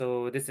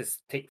this is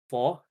take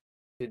 4.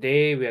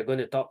 Today we are going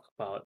to talk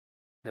about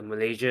the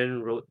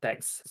Malaysian road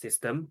tax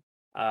system,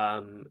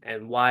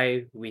 and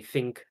why we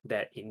think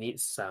that it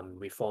needs some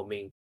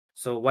reforming.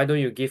 So why don't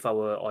you give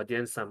our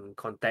audience some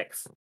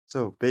context?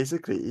 So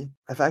basically,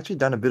 I've actually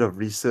done a bit of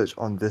research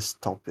on this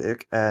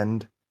topic,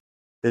 and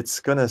it's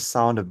gonna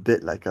sound a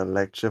bit like a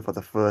lecture for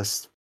the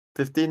first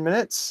 15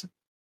 minutes,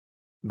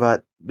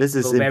 but this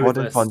is So bear with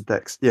important us.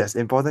 context. Yes,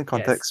 important Yes.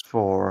 context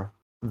for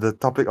the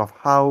topic of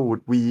how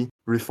would we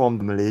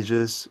reform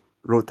Malaysia's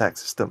road tax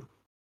system.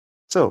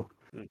 So,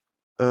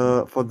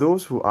 Mm. for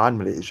those who aren't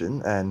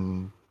Malaysian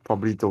and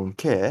probably don't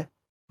care,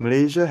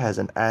 Malaysia has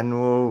an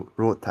annual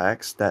road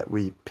tax that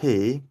we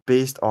pay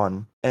based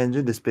on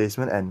engine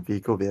displacement and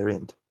vehicle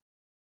variant.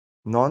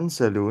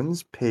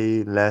 Non-saloons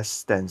pay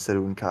less than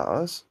saloon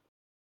cars,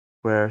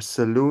 where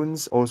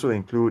saloons also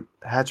include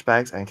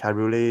hatchbacks and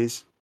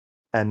cabriolets,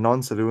 and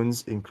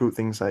non-saloons include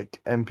things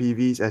like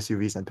MPVs,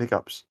 SUVs, and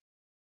pickups.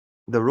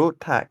 The road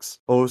tax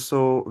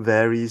also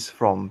varies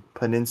from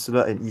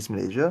Peninsular and East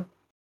Malaysia,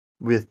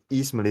 with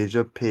East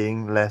Malaysia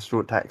paying less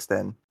road tax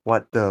than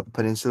what the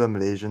Peninsular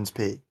Malaysians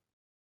pay.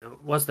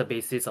 What's the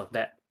basis of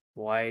that?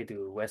 Why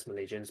do West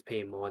Malaysians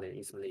pay more than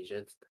East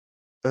Malaysians?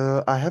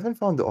 I haven't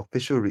found the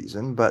official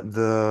reason, but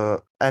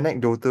the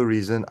anecdotal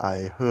reason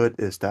I heard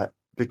is that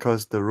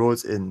because the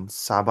roads in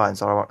Sabah and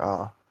Sarawak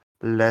are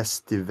less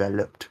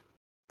developed,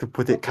 to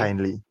put it Okay,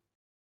 kindly.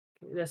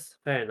 that's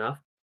fair enough.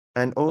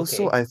 And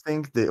also, Okay. I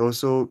think they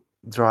also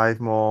drive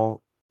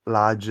more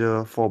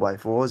larger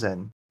 4x4s,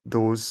 and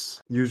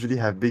those usually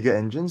have bigger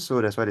engines,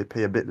 so that's why they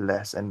pay a bit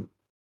less. And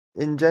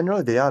in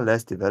general, they are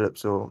less developed,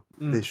 so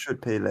they Mm.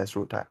 should pay less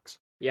road tax.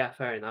 Yeah,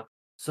 fair enough.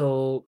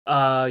 So,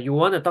 you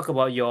want to talk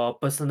about your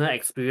personal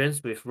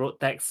experience with road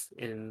tax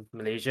in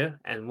Malaysia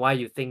and why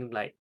you think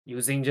like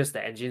using just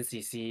the engine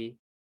CC,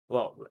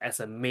 well, as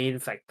a main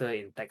factor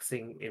in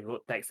taxing in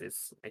road tax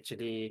is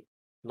actually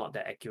not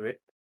that accurate.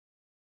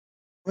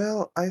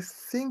 Well, I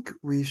think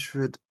we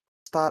should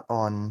start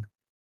on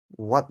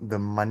what the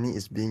money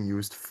is being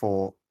used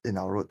for in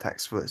our road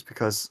tax first,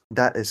 because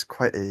that is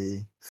quite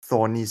a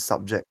thorny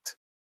subject.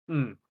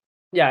 Mm.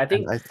 Yeah, I And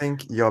think I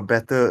think you're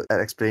better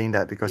at explaining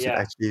that because you've yeah.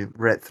 actually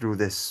read through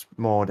this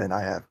more than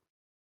I have.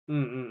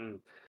 Mm, mm, mm.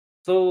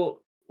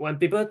 So when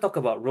people talk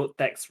about road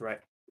tax, right,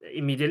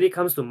 immediately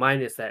comes to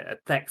mind is that a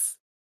tax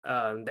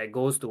that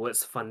goes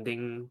towards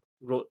funding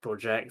road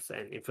projects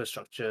and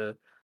infrastructure.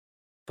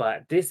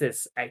 But this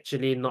is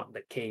actually not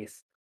the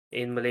case.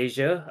 In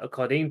Malaysia,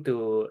 according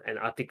to an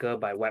article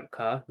by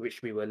Webcar,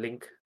 which we will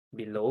link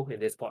below in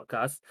this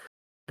podcast,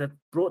 the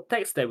road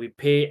tax that we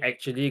pay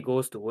actually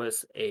goes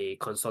towards a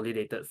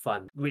consolidated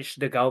fund, which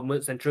the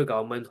government, central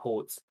government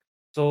holds.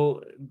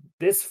 So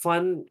this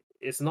fund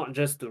is not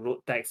just the road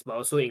tax, but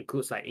also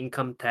includes like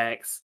income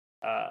tax,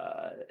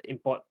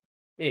 import.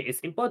 Is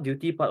import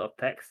duty part of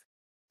tax?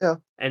 Yeah,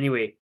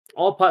 Anyway,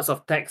 all parts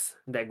of tax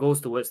that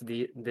goes towards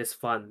this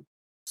fund.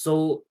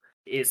 So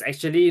it's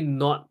actually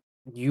not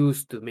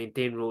used to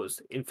maintain roads.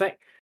 In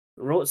fact,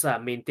 roads are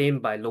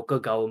maintained by local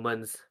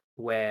governments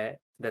where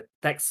the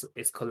tax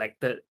is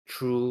collected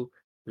through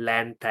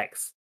land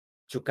tax,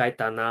 cukai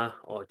tanah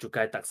or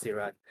cukai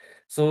taksiran.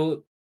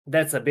 So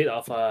that's a bit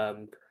of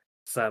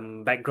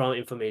some background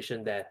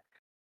information there.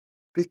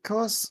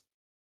 because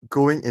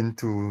going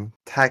into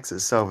tax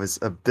itself is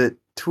a bit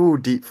too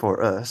deep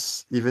for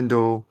us, even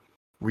though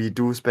we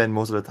do spend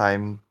most of the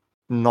time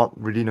not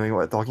really knowing what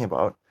we're talking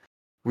about.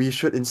 We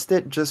should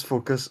instead just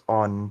focus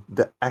on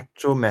the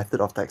actual method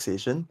of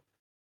taxation,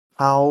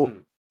 how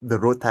Mm. the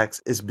road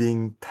tax is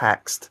being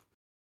taxed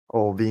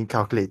or being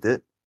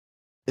calculated,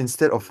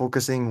 instead of Mm.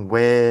 focusing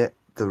where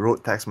the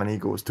road tax money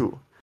goes to,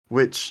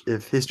 which,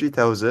 if history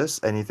tells us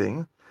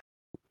anything,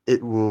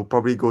 it will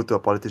probably go to a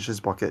politician's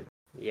pocket.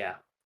 Yeah.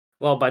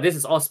 Well, but this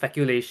is all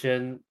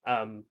speculation,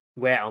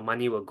 where our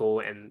money will go,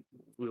 and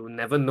we will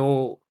never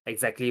know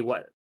exactly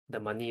what the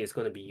money is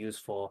going to be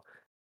used for,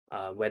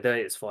 whether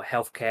it's for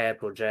healthcare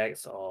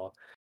projects or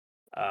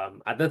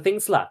other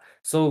things lah.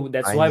 So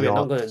that's why Tiny we're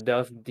not going to odds.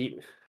 delve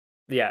deep.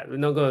 Yeah,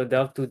 we're not going to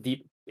delve too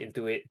deep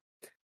into it.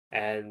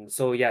 And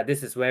so yeah,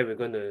 this is where we're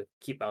going to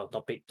keep our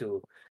topic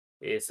to,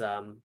 is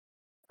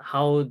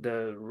how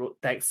the road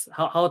tax,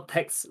 how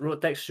tax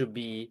road tax should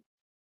be.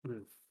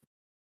 Mm,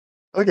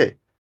 Okay,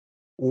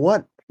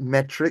 what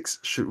metrics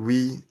should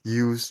we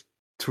use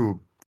to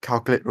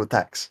calculate road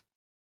tax?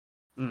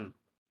 mm,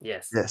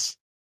 yes. Yes.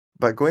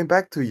 But going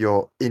back to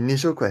your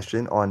initial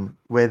question on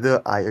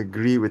whether I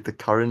agree with the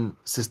current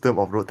system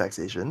of road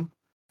taxation,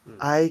 Mm.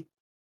 I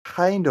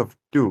kind of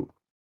do.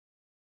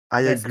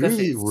 I That's because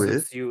agree it with,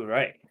 suits you,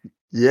 right?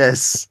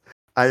 yes,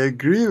 I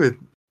agree with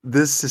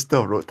this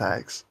system of road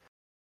tax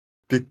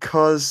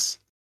because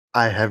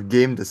I have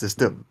gamed the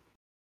system,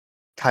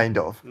 kind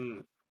of.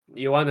 Mm.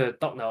 You want to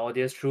talk the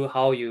audience through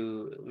how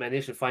you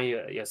manage to find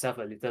yourself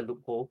a little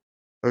loophole?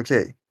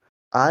 Okay,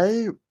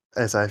 I,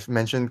 as I've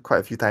mentioned quite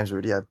a few times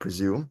already, I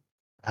presume,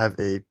 have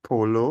a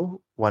Polo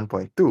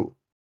 1.2,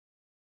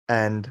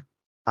 and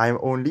I'm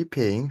only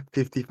paying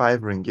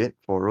 55 ringgit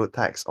for road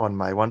tax on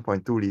my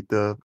 1.2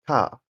 liter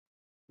car.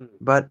 Mm.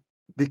 But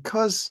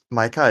because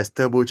my car is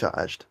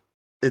turbocharged,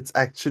 it's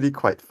actually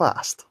quite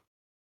fast.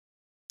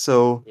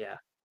 So Yeah.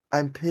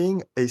 I'm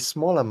paying a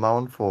small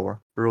amount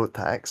for road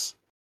tax,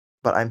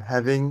 but I'm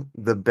having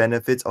the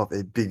benefits of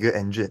a bigger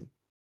engine.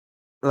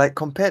 Like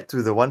compared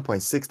to the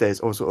 1.6 that is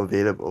also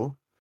available,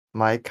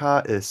 my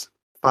car is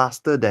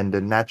faster than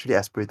the naturally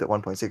aspirated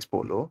 1.6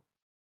 Polo,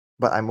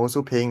 but I'm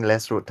also paying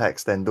less road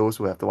tax than those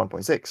who have the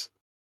 1.6.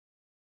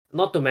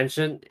 Not to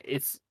mention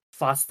it's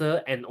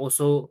faster and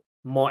also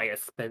more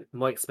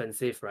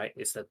expensive, right?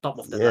 It's the top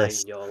of the line,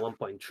 Yes. your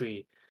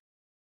 1.3.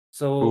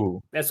 So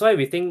Ooh, that's why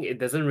we think it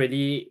doesn't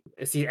really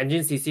see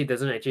engine CC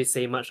doesn't actually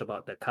say much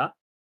about the car.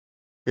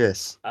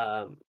 yes.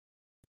 Um,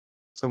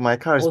 So my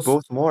car is also,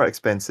 both more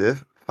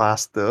expensive,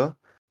 faster,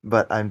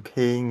 but I'm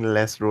paying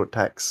less road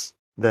tax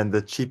than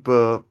the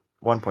cheaper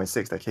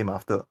 1.6 that came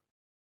after.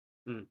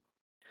 mm.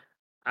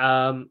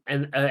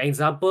 And an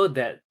example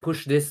that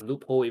push this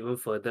loophole even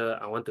further,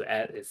 I want to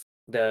add is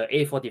the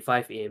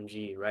A45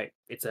 AMG, right?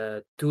 It's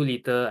a 2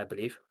 liter, I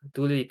believe,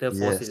 2 liter Yes.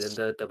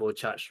 four-cylinder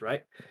turbocharged,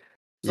 right?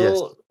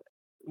 Yes. So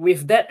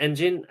with that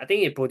engine, I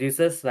think it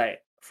produces like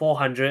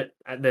 400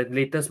 at the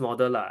latest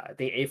model lah. I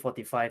think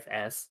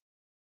A45S,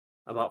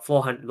 about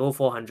 400 low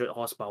 400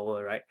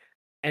 horsepower, right?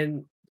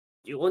 And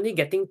you're only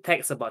getting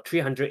taxed about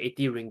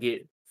 380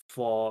 ringgit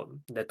for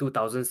the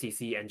 2000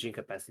 cc engine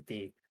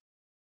capacity.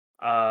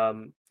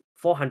 Um,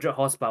 400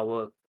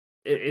 horsepower.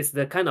 It's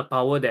the kind of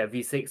power that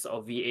V6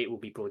 or V8 will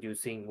be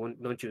producing.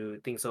 Don't you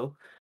think so?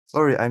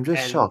 Sorry, I'm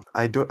just And shocked.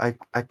 I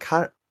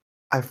can't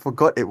I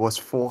forgot it was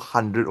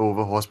 400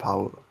 over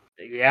horsepower.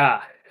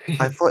 yeah,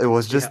 I thought it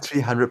was yeah, just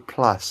 300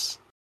 plus.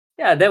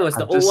 yeah. That was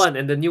the I've old just one,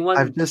 and the new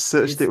I've one just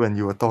searched is it when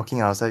you were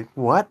talking. I was like,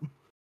 "What?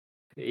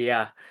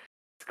 yeah.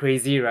 It's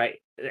crazy, right?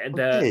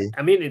 Okay,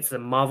 I mean, it's a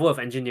marvel of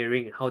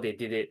engineering how they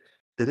did it.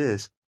 it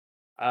is."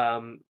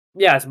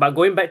 Yes, but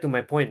going back to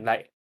my point,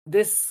 like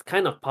this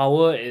kind of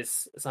power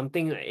is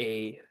something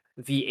a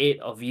V8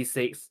 or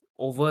V6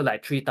 over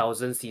like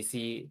 3000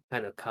 cc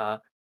kind of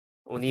car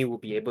only will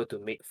be able to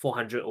make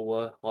 400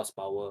 over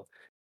horsepower,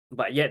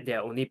 but yet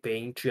they're only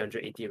paying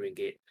 380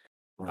 ringgit.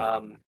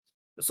 Um,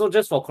 so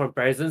just for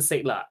comparison's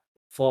sake, lah,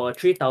 for a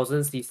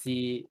 3000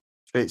 cc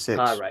Straight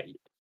car, 6. right?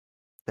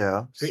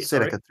 Yeah, Three, say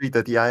like sorry, a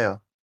 330i.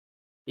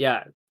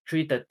 yeah,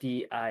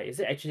 330i. Is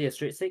it actually a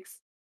straight six?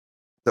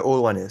 The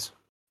old one is.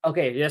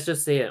 Okay, let's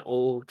just say an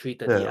old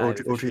Yeah, 330i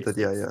with a straight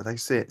 0330i. six. Yeah, like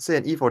say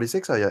an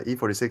E46. Yeah,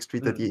 E46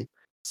 Mm, 330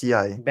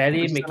 Ci,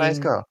 barely which is a nice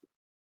making car.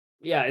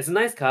 yeah, it's a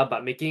nice car,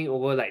 but making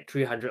over like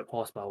 300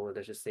 horsepower,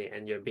 let's just say,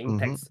 and you're being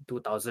Mm-hmm. taxed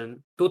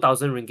 2000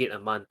 ringgit a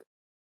month.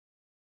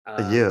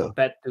 A year.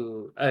 Compared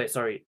to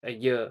sorry, a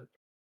year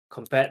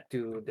compared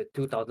to the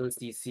 2000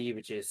 cc,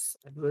 which is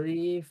I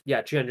believe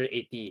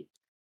 380.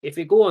 If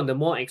we go on the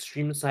more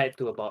extreme side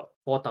to about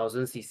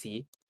 4000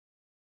 cc,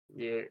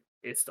 yeah,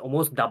 it's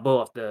almost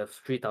double of the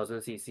 3000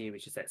 cc,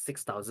 which is at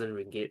 6000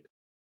 ringgit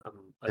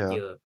a Yeah.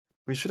 year.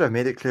 We should have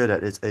made it clear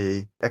that it's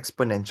a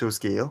exponential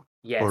scale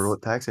for Yes,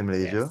 road tax in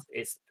Malaysia. yes,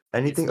 it's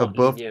Anything not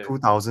above linear.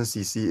 2000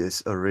 cc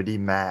is already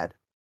mad.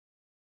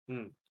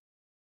 Mm.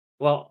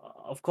 Well,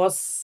 of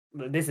course,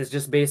 this is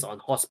just based on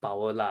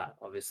horsepower lah,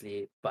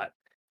 obviously. But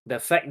the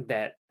fact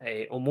that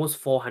a almost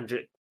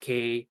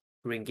 400k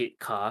ringgit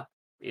car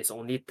is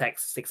only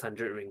taxed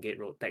 600 ringgit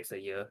road tax a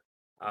year,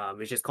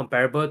 which is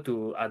comparable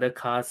to other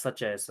cars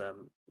such as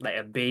like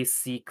a base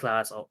C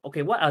class or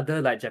okay, what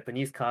other like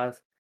Japanese cars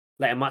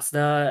like a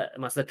Mazda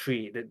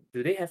 3?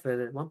 Do they have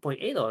a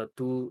 1.8 or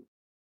 2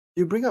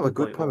 You bring up a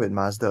good point 2.0? with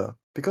Mazda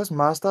because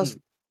Mazda's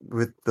Mm,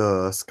 with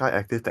the Sky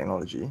Active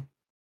technology,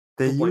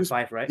 they use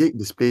 2.5, right? big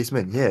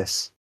displacement,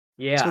 yes.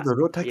 So Yeah, the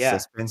road tax is yeah.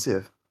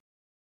 expensive.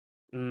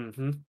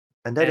 Mm-hmm.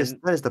 And that is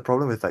And that is the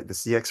problem with like the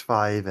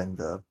CX5 and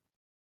the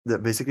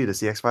basically the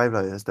CX5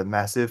 like, is the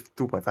massive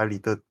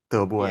 2.5-liter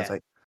turbo. And it's yeah,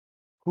 like,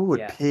 who would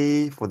yeah.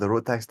 pay for the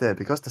road tax there?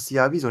 Because the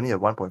CRV is only at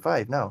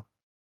 1.5 now.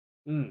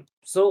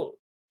 So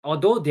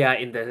although they are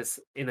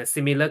in a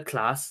similar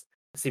class,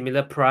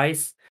 similar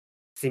price,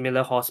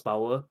 similar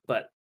horsepower,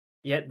 but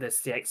yet the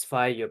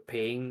CX-5 you're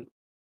paying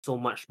so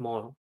much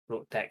more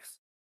road tax.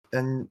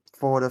 And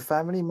for the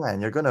family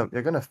man, you're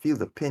gonna feel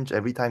the pinch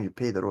every time you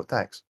pay the road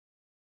tax.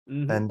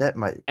 Mm-hmm. And that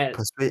might And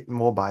persuade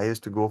more buyers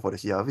to go for the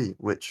CRV,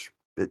 which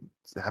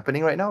it's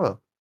happening right now.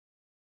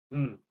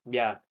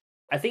 yeah,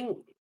 I think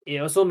it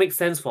also makes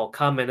sense for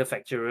car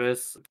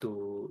manufacturers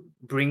to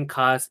bring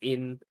cars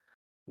in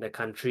the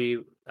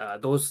country,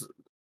 those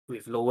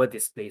with lower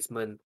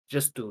displacement,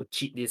 just to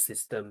cheat this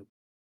system.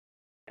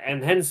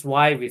 And hence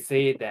why we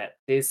say that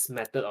this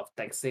method of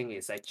taxing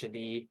is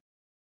actually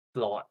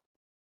flawed.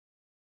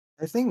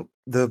 I think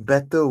the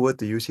better word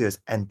to use here is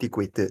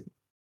antiquated.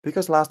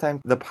 Because last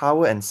time the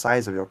power and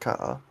size of your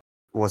car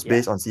was Yeah,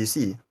 based on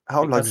CC.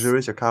 How because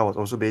luxurious your car was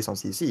also based on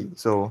CC.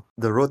 So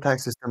the road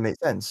tax system made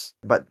sense.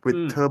 But with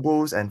mm,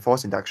 turbos and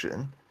forced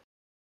induction,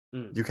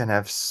 mm, you can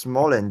have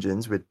small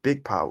engines with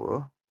big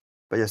power,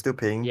 but you're still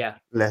paying yeah,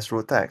 less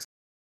road tax.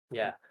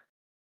 yeah.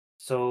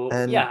 So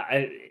And yeah,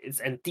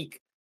 it's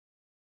antique.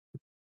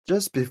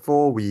 just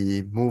before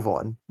we move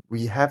on,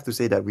 we have to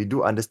say that we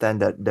do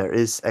understand that there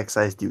is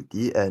excise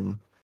duty,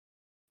 and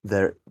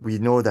there we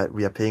know that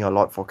we are paying a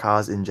lot for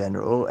cars in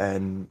general.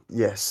 And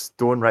yes,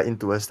 don't write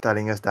into us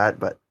telling us that,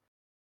 but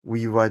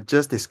we were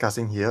just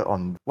discussing here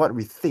on what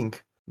we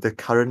think the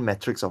current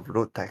metrics of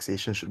road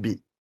taxation should be.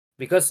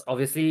 Because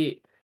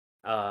obviously,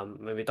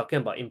 when we're talking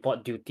about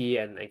import duty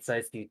and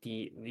excise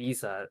duty,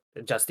 these are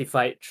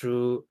justified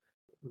through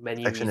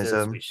many reasons,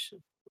 Protectionism,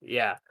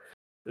 yeah,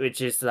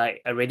 which is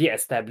like already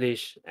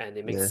established and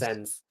it makes yes.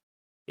 sense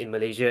in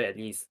Malaysia at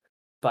least.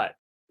 But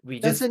we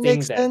Does just it make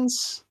think that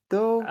sense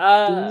though?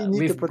 Do we need to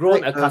we've grown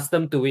protect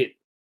accustomed to it.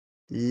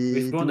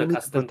 We've do grown we need to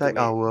accustomed to protect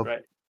it, our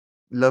right?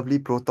 lovely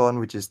Proton,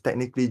 which is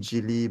technically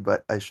Geely,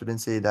 but I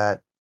shouldn't say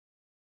that.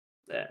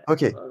 Uh,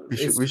 Okay, we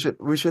should it's we should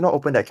we should not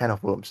open that can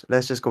of worms.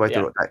 Let's just go back to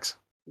yeah. road tax.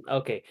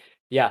 Okay.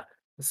 Yeah.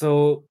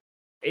 So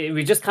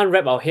we just can't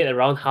wrap our head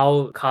around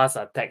how cars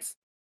are taxed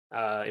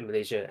in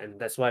Malaysia, and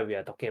that's why we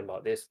are talking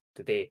about this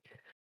today.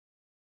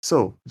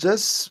 So,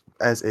 just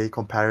as a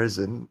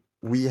comparison,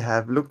 we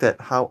have looked at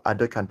how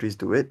other countries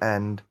do it,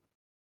 and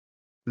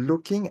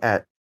looking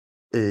at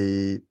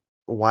a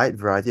wide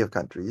variety of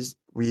countries,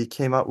 we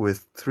came up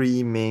with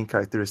three main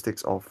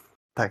characteristics of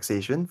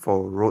taxation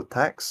for road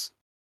tax,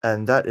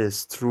 and that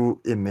is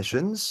through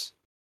emissions,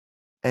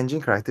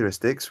 engine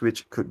characteristics,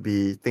 which could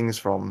be things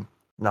from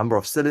number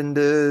of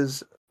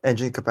cylinders,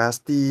 engine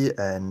capacity,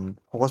 and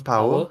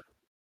horsepower. Power.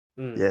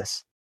 Mm,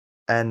 Yes.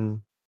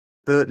 And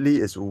thirdly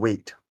is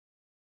weight,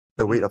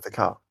 the weight mm. of the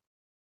car.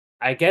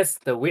 I guess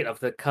the weight of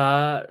the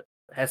car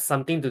has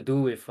something to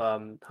do with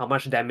how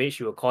much damage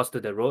it will cause to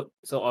the road.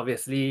 So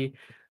obviously,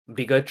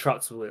 bigger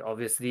trucks would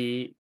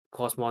obviously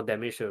cause more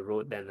damage to the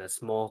road than a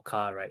small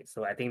car, right?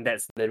 So I think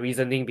that's the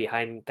reasoning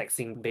behind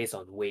taxing based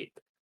on weight.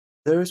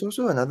 There is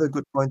also another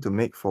good point to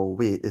make for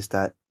weight is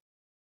that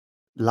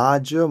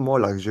larger, more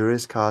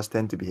luxurious cars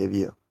tend to be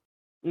heavier.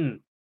 Mm.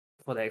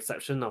 For the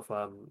exception of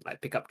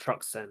like pickup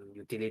trucks and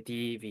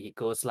utility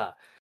vehicles lah.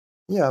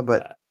 Yeah,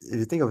 but Uh, if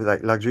you think of it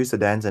like luxury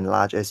sedans and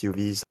large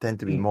SUVs tend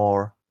to be mm,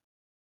 more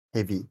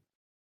heavy.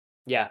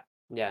 yeah,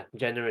 yeah,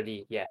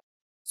 generally, yeah.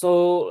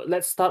 So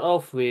let's start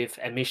off with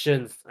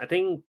emissions. I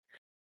think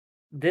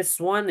this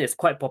one is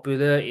quite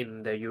popular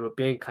in the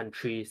European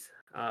countries,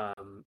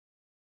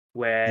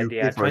 where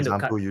they UK, are for trying to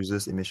cut. example,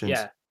 uses emissions.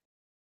 Yeah,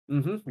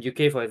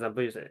 UK, for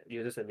example,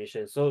 uses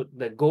emissions. So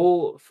the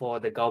goal for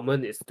the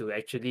government is to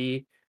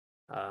actually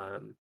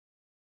um,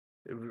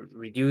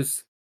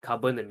 reduce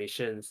carbon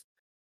emissions.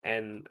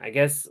 And I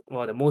guess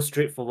well, the most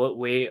straightforward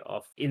way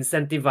of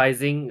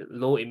incentivizing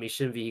low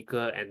emission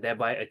vehicle and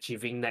thereby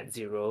achieving net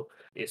zero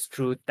is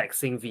through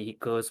taxing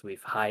vehicles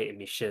with high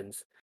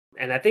emissions.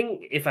 And I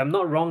think if I'm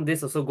not wrong,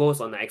 this also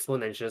goes on an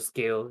exponential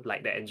scale,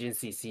 like the engine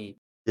CC.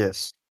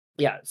 Yes.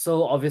 Yeah,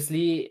 so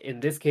obviously in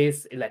this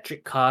case,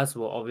 electric cars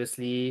will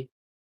obviously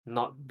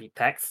not be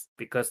taxed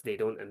because they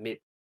don't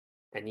emit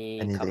any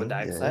carbon Anything,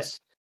 dioxide. yes.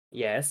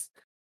 Yes.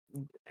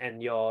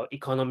 And your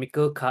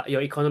economical car, your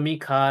economy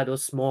car,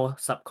 those small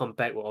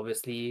subcompact will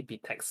obviously be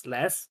taxed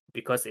less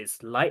because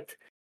it's light,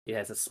 it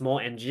has a small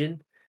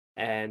engine,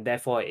 and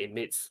therefore it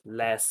emits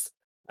less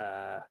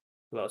well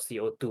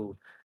CO2.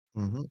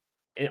 Mm-hmm.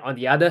 And on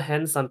the other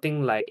hand,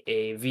 something like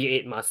a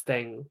V8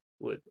 Mustang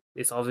would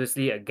is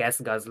obviously a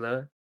gas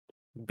guzzler,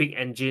 big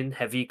engine,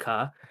 heavy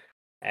car,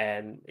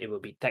 and it will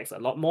be taxed a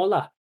lot more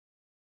lah.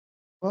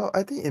 Well,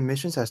 I think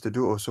emissions has to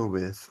do also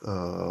with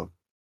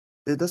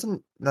it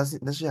doesn't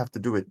necessarily have to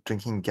do with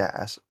drinking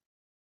gas,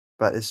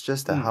 but it's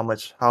just that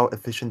Mm. how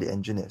efficient the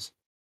engine is.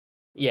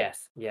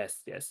 Yes,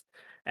 yes, yes.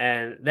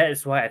 And that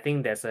is why I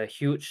think there's a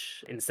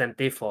huge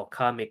incentive for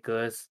car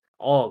makers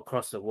all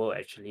across the world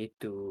actually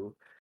to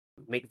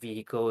make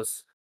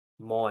vehicles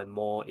more and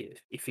more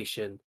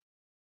efficient,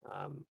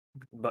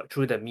 but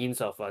through the means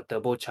of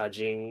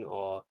turbocharging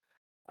or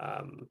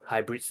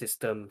hybrid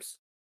systems.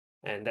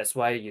 And that's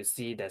why you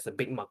see there's a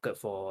big market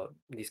for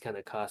these kind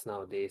of cars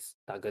nowadays,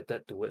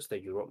 targeted towards the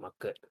Europe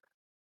market.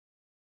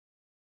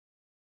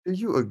 Do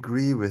you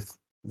agree with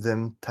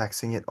them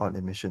taxing it on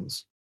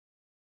emissions?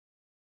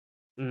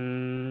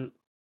 Mm,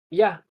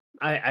 yeah,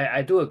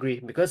 I do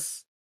agree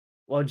because,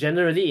 well,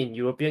 generally in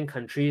European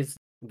countries,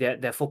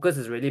 their focus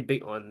is really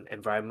big on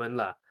environment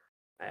lah.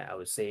 I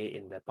would say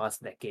in the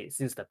past decade,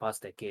 since the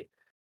past decade,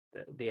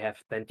 they have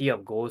plenty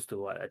of goals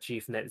to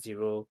achieve net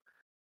zero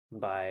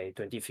by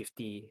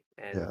 2050.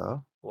 And Yeah.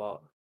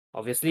 well,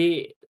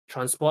 obviously,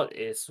 transport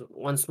is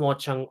one small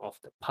chunk of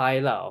the pie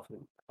lah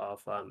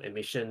of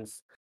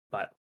emissions,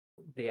 but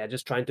they are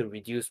just trying to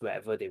reduce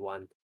wherever they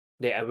want.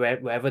 They are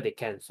wherever they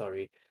can.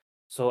 Sorry.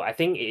 So I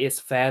think it is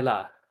fair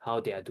lah how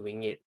they are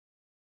doing it.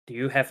 Do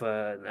you have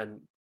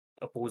an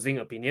opposing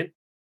opinion?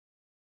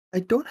 I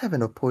don't have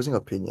an opposing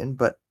opinion,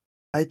 but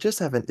I just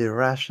have an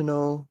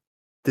irrational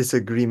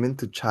disagreement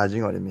to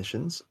charging on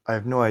emissions. I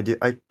have no idea.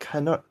 I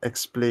cannot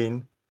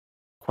explain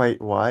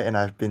quite why, and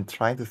I've been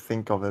trying to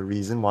think of a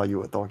reason while you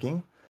were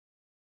talking.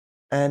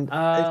 And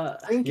I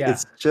think Yeah.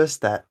 it's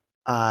just that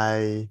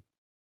I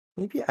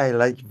maybe I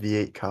like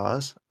V8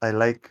 cars. I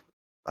like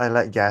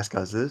gas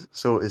guzzlers,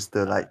 so it's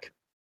the Uh, like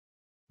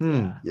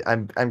Yeah. Yeah,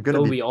 I'm gonna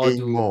Though be we all paying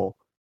do. more.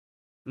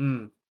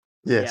 Mm,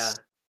 Yes,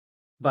 yeah.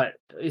 But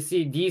you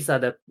see, these are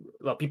the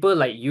well, people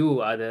like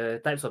you are the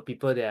types of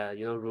people that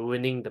are,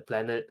 ruining the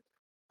planet.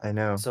 I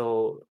know.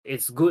 So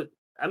it's good.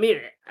 I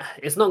mean,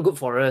 it's not good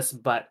for us,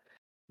 but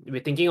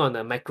we're thinking on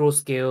a macro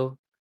scale.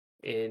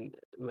 In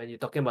when you're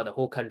talking about the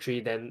whole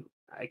country, then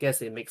I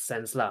guess it makes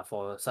sense lah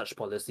for such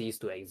policies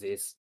to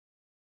exist.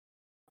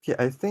 Okay,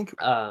 I think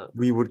Uh,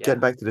 we would get yeah,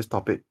 back to this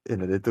topic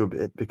in a little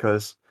bit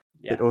because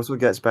it yeah. also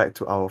gets back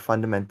to our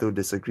fundamental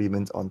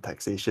disagreements on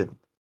taxation.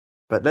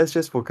 But let's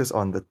just focus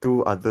on the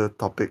two other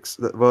topics.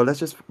 Well, let's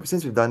just,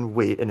 since we've done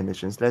weight and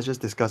emissions, let's just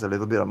discuss a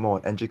little bit more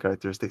on energy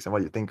characteristics and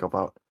what you think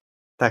about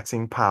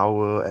taxing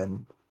power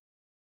and,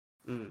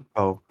 Mm.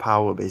 well,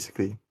 power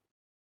basically.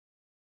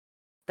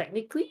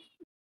 Technically,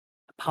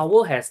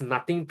 power has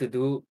nothing to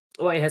do.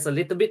 Well, it has a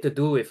little bit to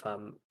do with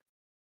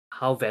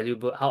how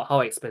valuable, how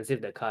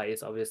expensive the car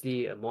is.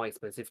 Obviously, a more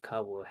expensive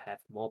car will have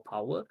more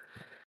power.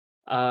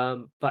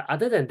 But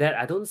other than that,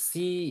 I don't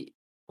see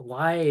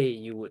why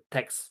you would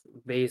tax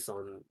based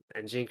on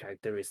engine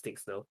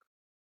characteristics, though.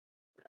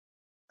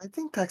 I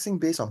think taxing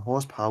based on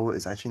horsepower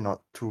is actually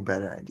not too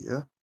bad an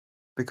idea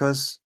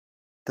because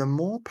the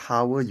more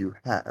power you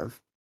have,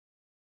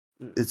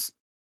 Mm, it's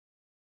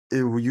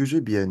it will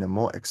usually be in a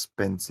more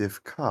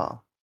expensive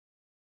car.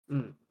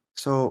 mm,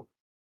 So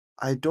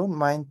I don't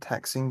mind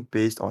taxing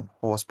based on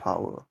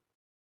horsepower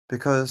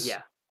because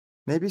yeah,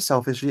 maybe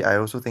selfishly, I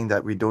also think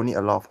that we don't need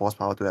a lot of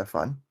horsepower to have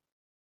fun.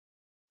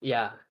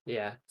 yeah,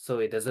 yeah. So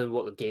it doesn't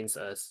work against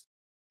us.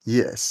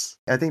 Yes,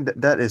 I think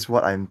that is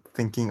what I'm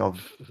thinking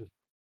of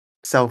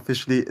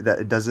selfishly, that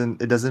it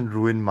doesn't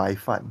ruin my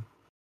fun.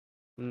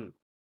 Mm,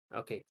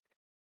 okay.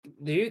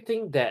 Do you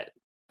think that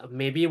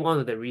maybe one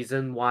of the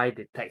reason why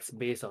the tax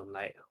based on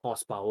like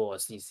horsepower or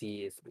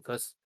CC is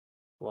because,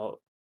 well,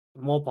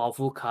 more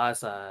powerful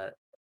cars are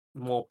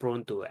more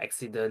prone to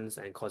accidents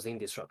and causing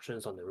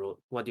disruptions on the road?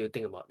 What do you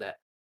think about that?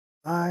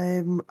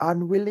 I'm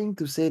unwilling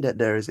to say that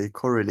there is a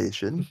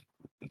correlation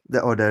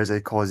that or there is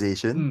a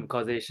causation, but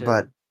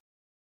Causation.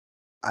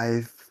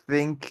 I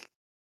think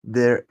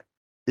there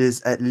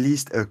is at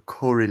least a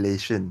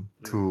correlation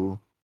Mm, to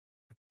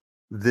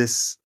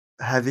this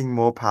having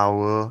more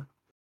power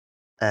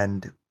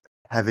and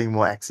having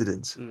more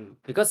accidents.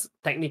 because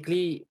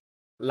technically,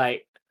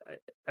 like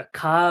a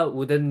car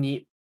wouldn't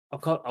need,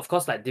 of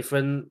course, like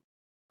different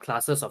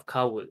classes of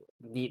car would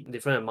need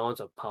different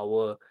amounts of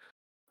power.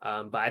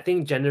 But I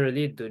think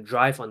generally to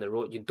drive on the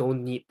road, you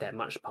don't need that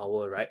much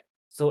power, right?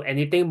 So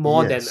anything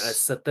more than a Yes,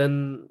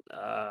 certain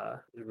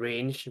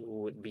range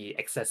would be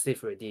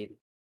excessive already,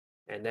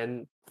 and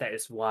then that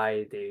is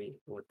why they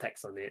would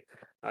tax on it.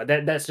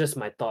 That's just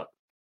my thought.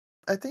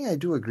 I think I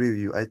do agree with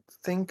you. I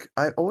think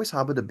I always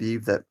harbor the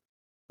belief that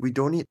we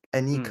don't need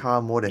any Mm,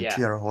 car more than yeah,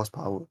 300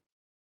 horsepower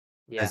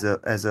yeah,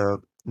 as a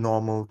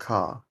normal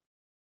car.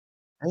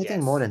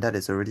 Anything more yes, than that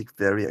is already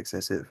very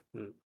excessive.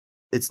 mm,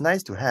 It's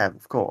nice to have,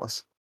 of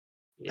course,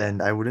 yeah,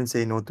 and I wouldn't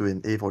say no to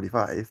an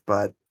A45,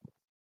 but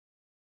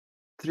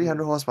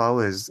 300 mm,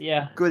 horsepower is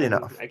yeah, good and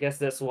enough. I guess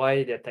that's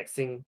why they're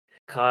taxing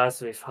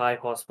cars with high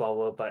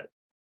horsepower. But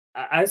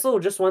I also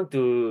just want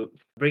to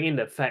bring in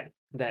the fact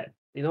that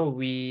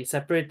we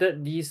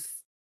separated these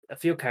a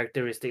few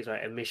characteristics,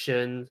 right?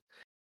 Emissions,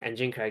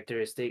 engine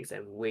characteristics,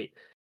 and weight.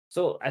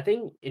 So I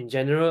think in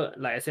general,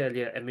 like I said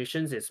earlier,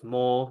 emissions is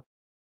more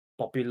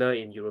popular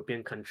in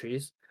European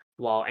countries,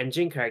 while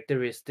engine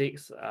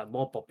characteristics are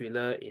more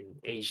popular in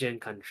Asian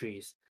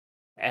countries.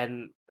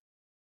 And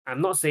I'm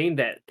not saying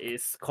that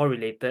it's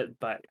correlated,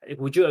 but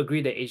would you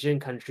agree that Asian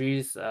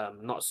countries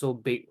not so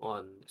big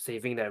on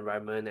saving the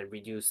environment and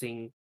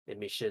reducing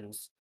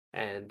emissions,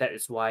 and that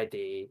is why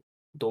they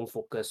don't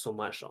focus so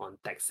much on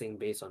taxing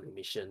based on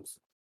emissions?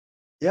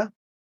 Yeah,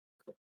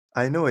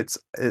 I know it's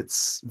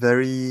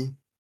very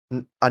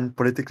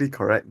unpolitically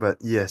correct, but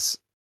yes,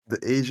 the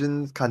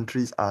Asian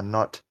countries are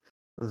not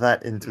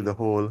that into the Mm.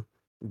 whole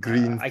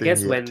green I thing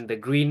guess yet. when the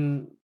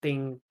green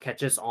thing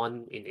catches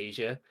on in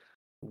Asia,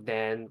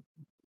 then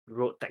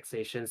road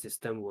taxation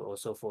system will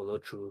also follow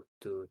through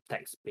to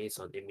tax based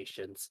on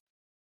emissions.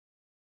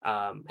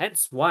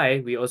 Hence why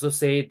we also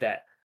say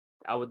that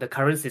the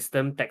current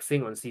system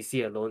taxing on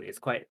CC alone is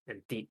quite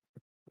antique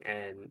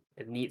and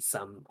it needs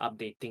some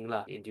updating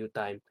lah in due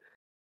time.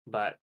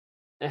 But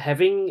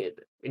having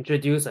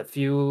introduced a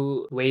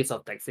few ways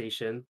of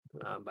taxation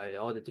by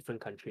all the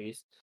different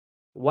countries,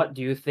 what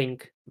do you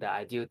think the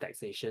ideal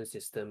taxation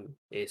system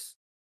is?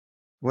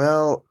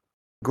 Well,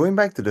 going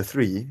back to the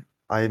three,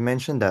 I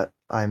mentioned that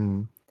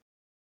I'm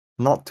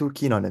not too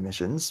keen on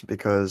emissions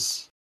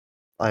because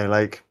I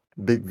like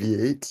big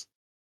V8s.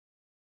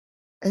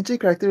 Engine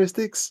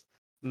characteristics,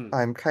 Mm,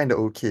 I'm kind of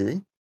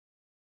okay.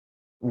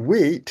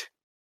 Weight,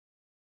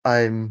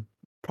 I'm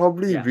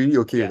probably yeah, really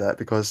okay with yeah, that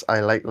because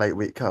I like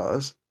lightweight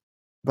cars.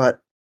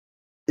 But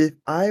if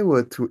I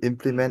were to mm,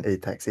 implement a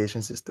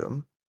taxation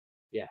system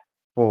yeah.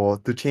 for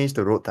to change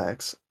the road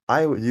tax,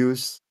 I would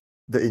use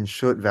the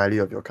insured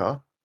value of your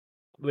car.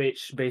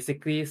 Which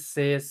basically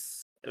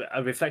says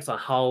reflects on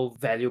how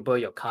valuable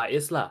your car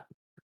is lah.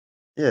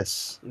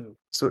 Yes. Mm.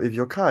 So if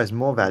your car is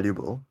more Mm.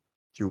 valuable,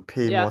 you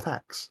pay more Yeah,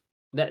 tax.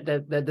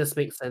 that does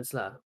make sense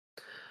lah.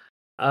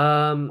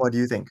 Um, What do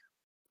you think?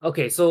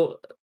 okay, so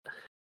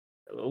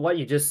what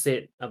you just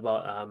said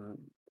about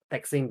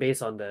taxing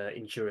based on the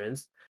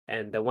insurance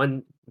and the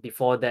one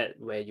before that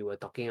where you were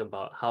talking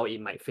about how it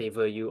might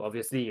favor you,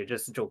 obviously you're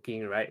just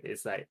joking, right?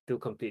 It's like two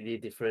completely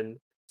different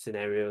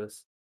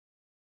scenarios,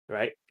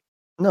 right?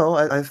 No,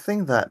 I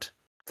think that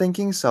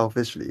thinking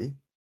selfishly,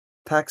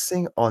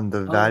 taxing on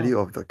the Oh, value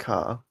of the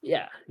car,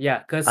 yeah, I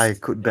because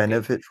could okay,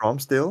 benefit from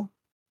still,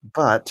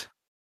 but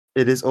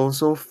it is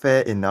also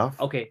fair enough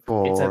okay,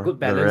 it's a for good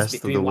the balance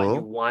rest of the between what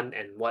you world. want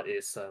and what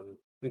is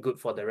good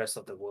for the rest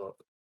of the world.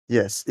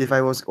 Yes, if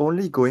I Mm, was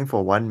only going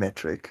for one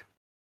metric,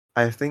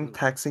 I think mm,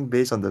 taxing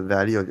based on the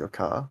value of your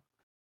car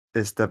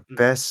is the mm,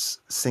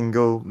 best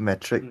single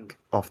mm. metric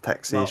of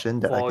Well, taxation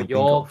that I for can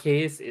think your of.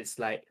 case, it's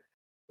like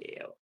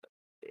yeah,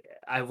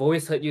 I've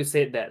always heard you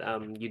say that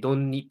you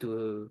don't need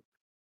to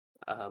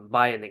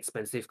buy an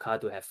expensive car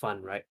to have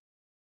fun, right?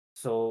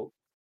 So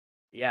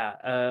yeah,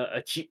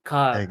 a cheap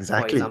car,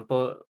 for Exactly.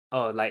 example,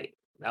 oh, like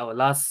our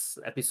last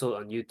episode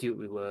on YouTube,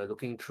 we were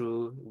looking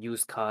through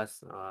used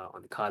cars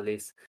on car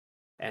list,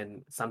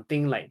 and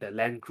something like the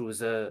Land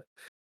Cruiser,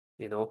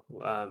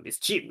 it's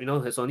cheap,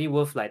 it's only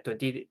worth like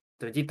 30k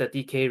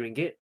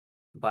ringgit,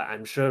 but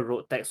I'm sure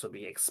road tax will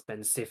be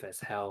expensive as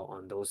hell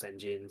on those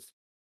engines.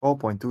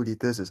 4.2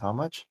 liters is how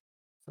much?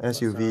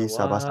 Sabah SUV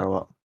Sabah Sarawak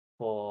Sarawak.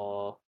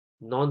 for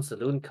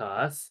non-saloon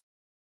cars.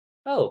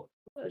 Oh,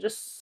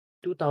 just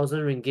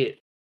 2,000 ringgit.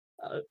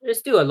 It's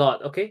still a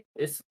lot, okay?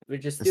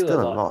 Which is It's still a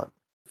still a lot lot.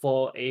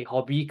 for a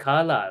hobby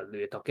car lah.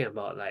 We're talking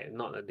about like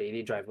not a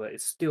daily driver.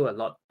 It's still a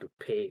lot to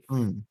pay.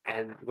 Mm.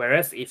 And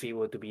whereas if it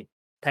were to be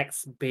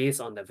taxed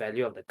based on the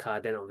value of the car,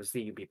 then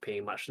obviously you'll be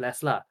paying much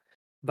less lah.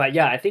 But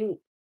yeah, I think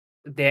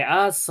there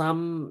are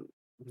some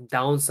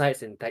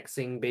downsides in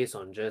taxing based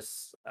on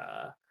just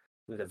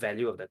the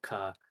value of the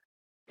car.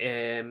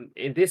 And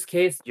in this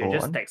case, you're Go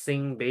just on.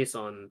 taxing based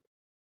on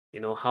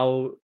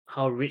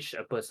how rich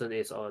a person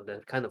is or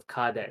the kind of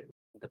car that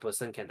the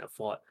person can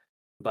afford,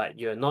 but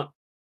you're not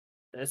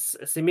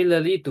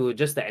similarly to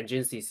just the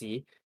engine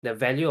cc, the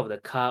value of the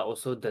car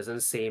also doesn't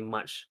say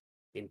much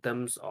in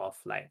terms of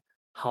like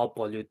how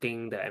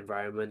polluting the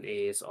environment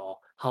is or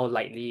how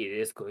likely it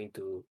is going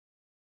to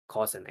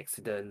cause an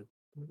accident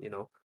you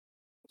know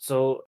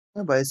so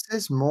No, but it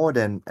says more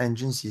than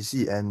engine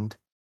CC, and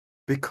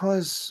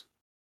because,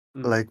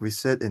 mm, like we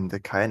said in the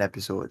Cayenne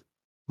episode,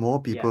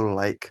 more yeah. people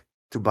like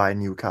to buy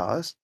new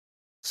cars.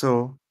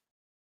 So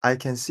I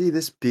can see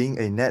this being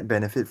a net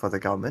benefit for the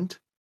government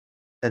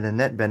and a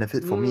net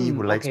benefit for me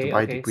who likes to Okay,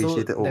 buy okay.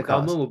 So depreciated the old cars.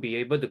 government will be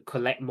able to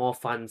collect more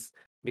funds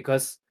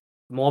because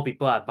more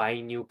people are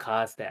buying new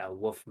cars that are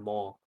worth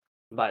more.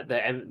 But the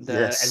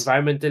Yes.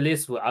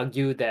 environmentalists will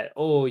argue that,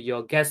 oh,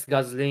 your gas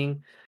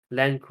guzzling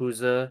Land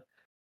Cruiser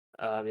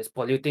is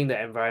polluting the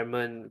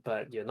environment,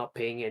 but you're not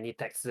paying any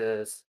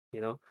taxes.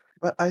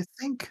 But I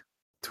think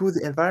to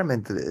the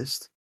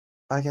environmentalist,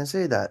 I can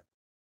say that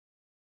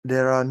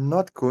there are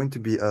not going to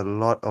be a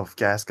lot of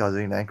gas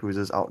guzzling Land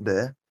Cruisers out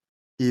there,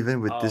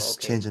 even with Oh, this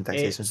okay. change in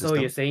taxation So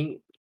you're system.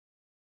 saying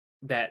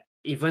that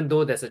even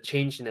though there's a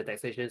change in the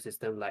taxation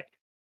system, like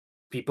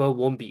people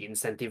won't be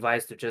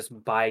incentivized to just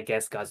buy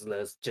gas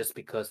guzzlers just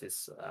because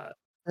it's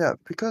Yeah,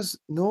 because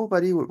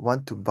nobody would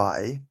want to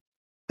buy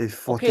a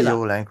okay lah.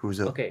 40-year-old Land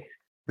Cruiser. Okay.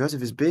 Because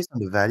if it's based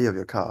on the value of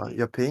your car, Mm,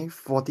 you're paying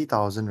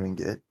 40,000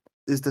 ringgit.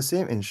 It's the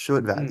same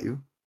insured mm,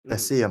 value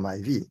as, mm. say, a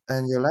Myvi.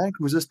 And your Land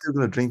Cruiser's still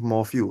going to drink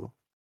more fuel.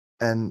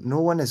 And no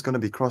one is going to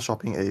be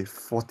cross-shopping a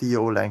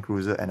 40-year-old Land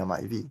Cruiser and a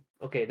Myvi.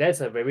 Okay, that's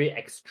a very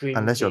extreme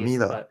Unless you're me, case,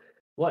 lah. but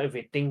what if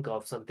we think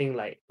of something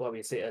like what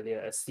we said earlier,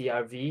 a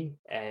CRV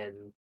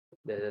and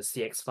the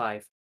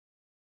CX-5?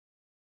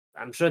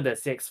 I'm sure the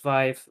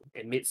CX-5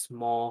 emits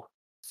more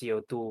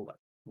CO2,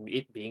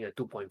 it being a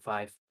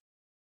 2.5.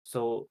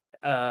 So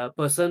a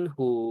person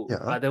who Yeah.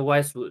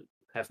 otherwise would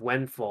have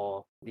went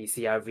for the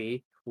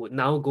CRV would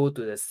now go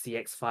to the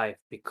CX-5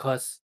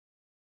 because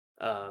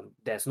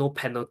there's no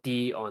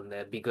penalty on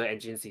the bigger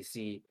engine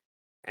cc,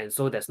 and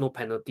so there's no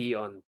penalty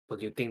on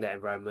polluting the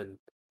environment.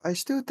 I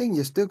still think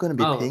you're still going to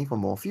be Oh, paying for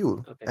more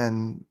fuel. okay.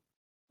 And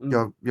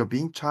Mm, you're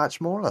being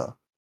charged more, lah.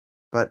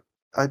 But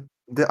I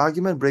the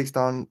argument breaks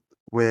down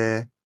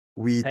where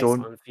we tax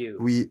don't on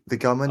fuel. the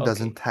government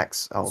doesn't Okay.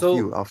 tax our So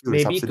fuel. Our fuel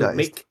is maybe to subsidized.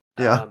 make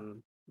Yeah.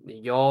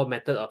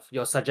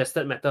 your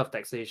suggested method of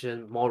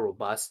taxation more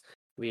robust,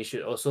 we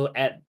should also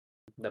add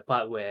the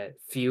part where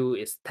fuel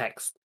is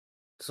taxed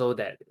so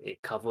that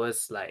it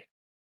covers like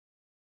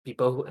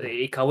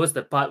it covers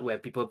the part where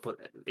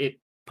it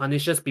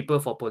punishes people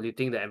for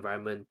polluting the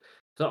environment.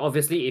 So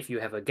obviously if you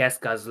have a gas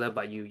guzzler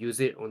but you use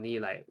it only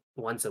like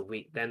once a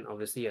week, then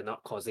obviously you're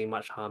not causing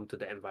much harm to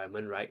the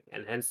environment, right?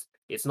 And hence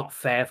it's not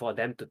fair for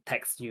them to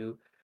tax you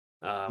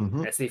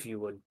Mhm. as if you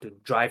were to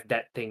drive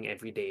that thing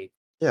every day.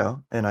 Yeah,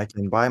 and I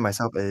can buy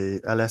myself a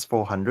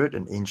LS400,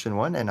 an ancient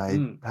one, and I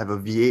Mm, have a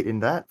V8 in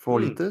that, 4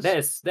 liters, that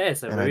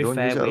is a and I very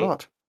don't use fair it a way,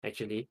 lot.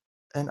 actually.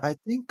 And I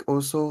think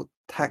also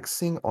Mm,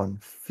 taxing on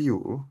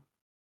fuel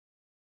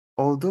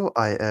although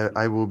Mm,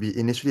 I will be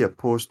initially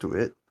opposed to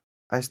it,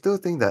 I still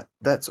think that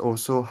that's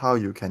also how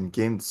you can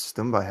game the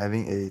system by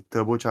having a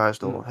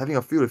turbocharged or mm, having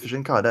a fuel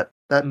efficient car that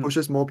mm,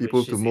 pushes more people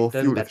which to is in more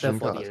turn fuel better efficient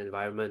for the cars.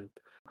 environment.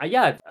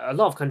 Yeah, a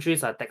lot of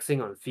countries are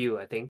taxing on fuel,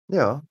 I think.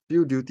 Yeah,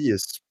 fuel duty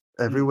is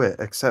Mm, everywhere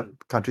except mm,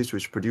 countries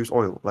which produce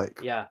oil, like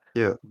yeah,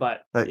 here,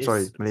 but like it's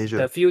sorry, the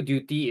Malaysia. fuel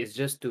duty is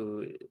just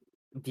to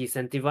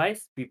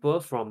disincentivize people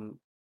from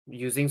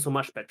using so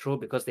much petrol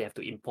because they have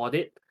to import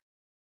it.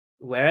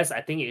 Whereas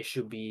I think it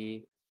should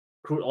be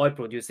crude oil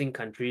producing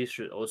countries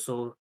should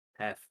also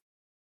have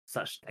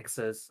such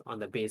taxes on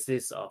the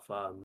basis of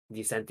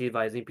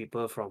disincentivizing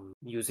people from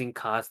using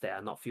cars that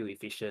are not fuel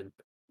efficient,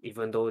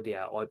 even though they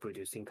are oil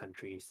producing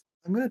countries.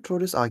 I'm gonna throw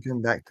this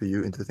argument back to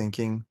you into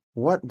thinking,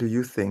 what do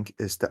you think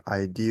is the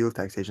ideal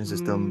taxation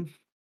system Mm,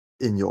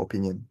 in your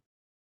opinion?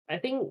 I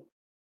think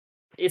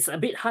it's a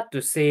bit hard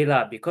to say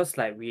lah because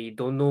like we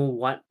don't know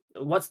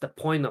what's the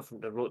point of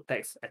the road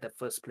tax at the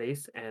first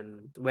place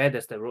and where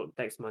does the road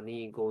tax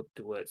money go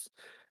towards.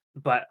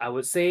 But I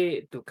would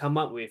say to come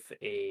up with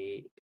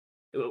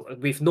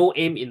no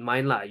aim in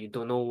mind lah. You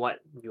don't know what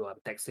you are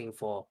taxing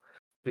for,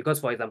 because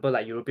for example,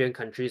 like European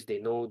countries, they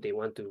know they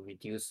want to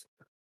reduce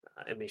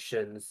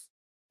emissions,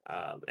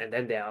 and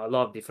then there are a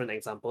lot of different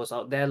examples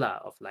out there lah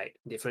of like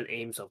different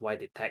aims of why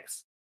they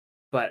tax.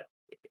 But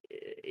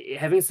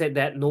having said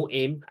that, no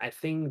aim, I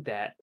think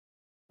that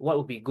what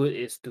would be good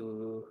is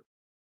to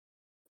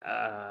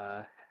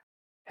uh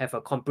have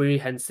a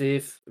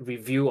comprehensive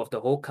review of the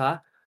whole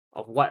car,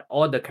 of what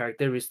all the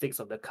characteristics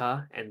of the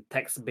car, and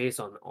tax based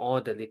on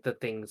all the little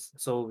things.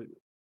 So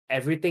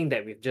everything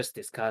that we've just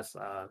discussed,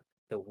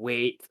 the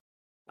weight,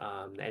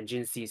 the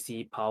engine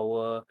cc,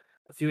 power,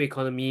 fuel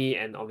economy,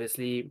 and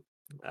obviously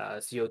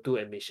CO2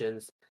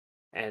 emissions,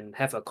 and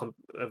have a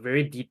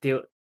very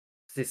detailed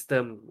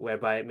system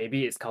whereby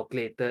maybe it's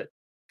calculated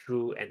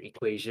through an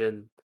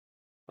equation.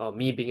 Or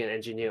me being an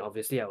engineer,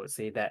 obviously I would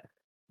say that.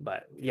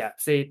 But yeah,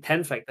 say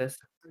 10 factors.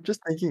 I'm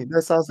just thinking,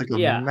 that sounds like a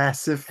Yeah,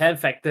 massive 10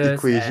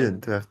 factors, equation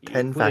and to have you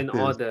 10 put in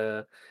all factors.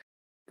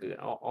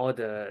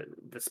 the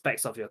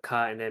specs of your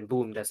car, and then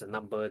boom, there's a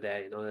number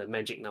there, the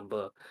magic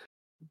number.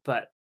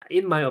 But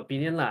in my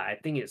opinion lah, I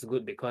think it's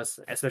good because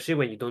especially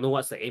when you don't know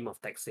what's the aim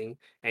of taxing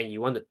and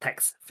you want to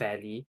tax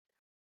fairly,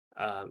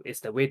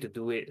 it's the way to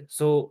do it.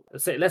 So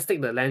say let's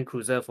take the Land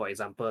Cruiser for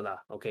example lah.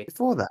 Okay.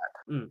 Before that,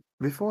 Mm.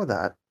 before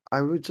that,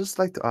 I would just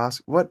like to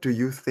ask, what do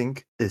you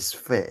think is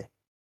fair?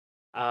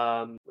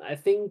 I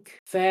think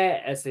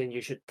fair as in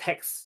you should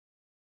tax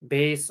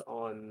based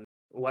on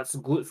what's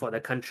good for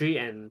the country,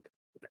 and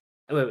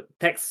well,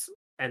 tax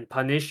and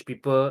punish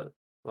people.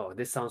 Well,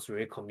 this sounds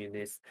very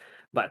communist,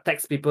 but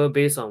tax people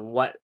based on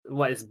what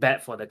is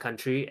bad for the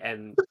country,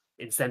 and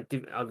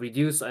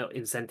reduce or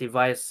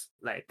incentivize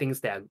like things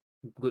that are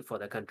good for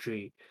the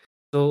country.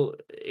 So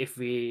if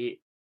we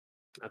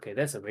okay,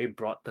 that's a very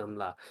broad term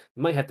lah.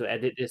 You might have to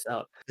edit this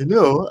out. I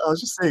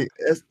was just saying,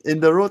 as in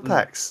the road Mm.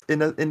 tax, in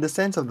the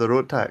sense of the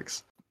road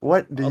tax,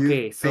 what do you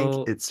Okay, think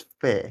so it's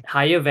fair?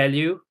 higher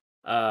value,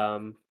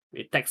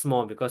 it tax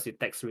more because it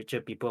tax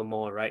richer people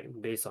more, right?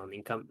 Based on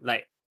income,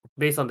 like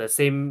based on the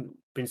same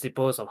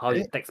principles of how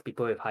you Okay, tax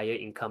people with higher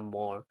income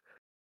more.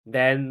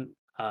 Then,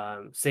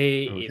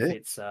 say if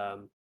okay. it's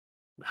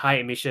high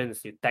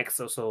emissions, you tax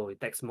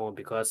more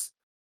because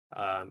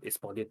it's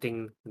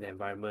polluting the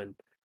environment.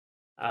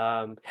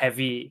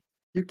 Heavy.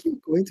 You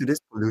keep going to this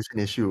pollution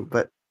issue,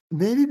 but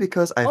maybe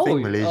because I Oh, think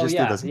oh Malaysia still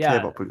yeah, doesn't care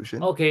yeah. about pollution.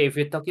 Okay, if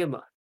you're talking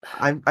about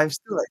I'm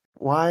still like,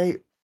 why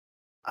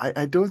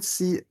I don't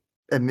see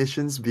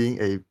emissions being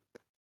a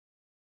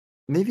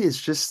maybe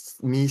it's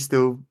just me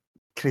still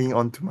clinging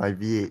on to my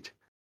V8.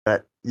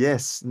 But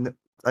yes,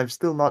 I'm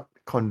still not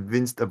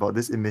convinced about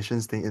this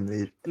emissions thing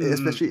in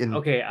especially in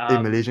Okay, a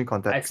Malaysian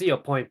I see context. your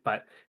point,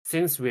 but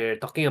since we're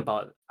talking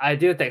about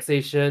ideal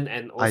taxation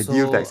and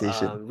Ideal also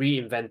taxation.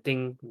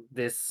 reinventing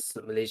this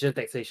Malaysian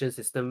taxation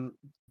system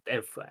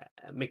and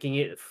making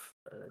it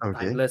Okay,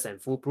 timeless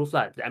and foolproof,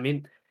 lah. I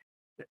mean,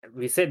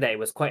 we said that it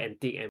was quite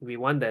antique, and we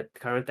want the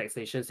current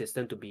taxation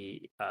system to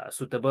be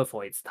suitable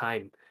for its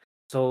time.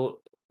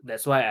 So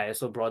that's why I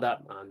also brought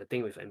up the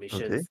thing with okay.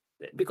 emissions,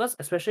 because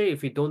especially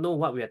if we don't know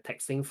what we are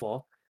taxing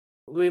for,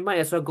 we might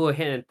as well go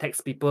ahead and tax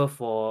people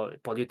for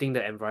polluting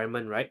the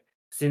environment, right?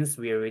 Since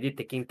we're already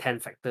taking 10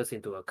 factors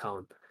into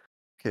account.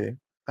 Okay.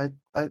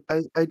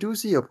 I do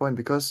see your point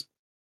because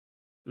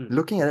Mm,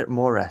 looking at it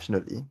more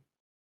rationally,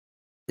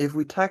 if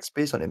we tax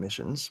based on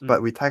emissions, mm.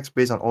 but we tax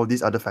based on all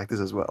these other factors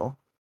as well,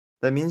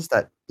 that means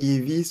that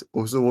EVs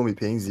also won't be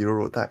paying zero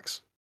road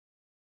tax.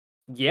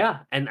 Yeah,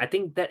 and I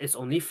think that is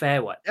only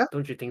fair, what? Yeah,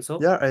 Don't you think so?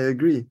 yeah, I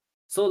agree.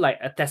 So like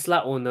a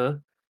Tesla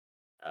owner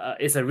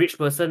is a rich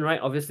person, right?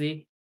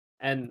 Obviously,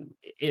 and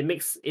it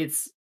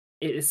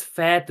is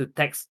fair to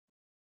tax.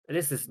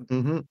 This is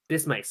Mm-hmm.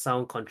 this might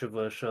sound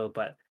controversial,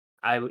 but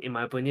in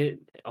my opinion,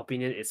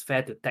 it's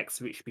fair to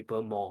tax rich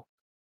people more,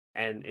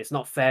 and it's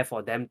not fair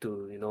for them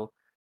to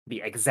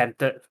be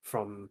exempted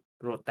from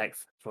road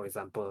tax, for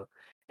example.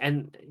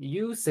 And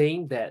you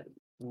saying that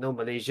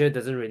Malaysia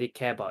doesn't really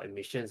care about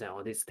emissions and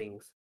all these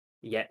things.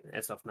 yet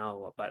as of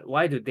now. But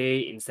why do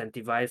they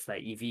incentivize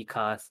like EV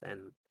cars,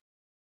 and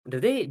do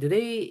they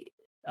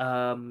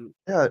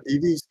Yeah,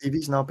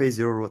 EVs now pay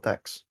zero road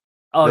tax.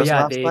 oh Because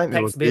yeah, last they time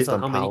it was tax based based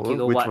on on how many power, which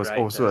kilowatt, was right?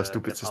 also a The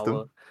stupid power.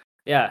 system.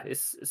 Yeah,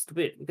 it's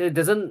stupid. It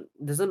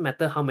doesn't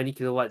matter how many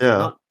kilowatts. You're Yeah,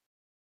 not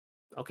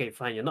okay,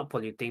 fine, you're not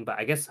polluting, but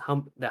I guess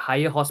how the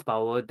higher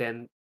horsepower,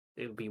 then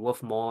it'll be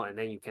worth more, and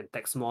then you can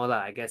tax more lah.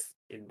 I guess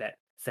in that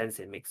sense,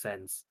 it makes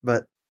sense.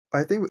 but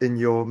I think in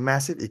your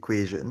massive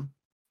equation,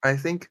 I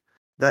think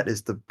that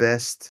is the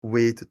best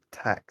way to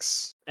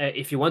tax.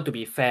 If you want to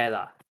be fair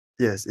lah.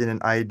 Yes, in an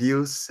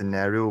ideal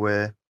scenario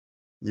where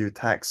you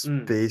tax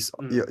based,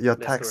 you're That's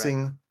correct.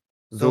 taxing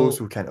those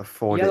So who can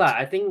afford yeah lah,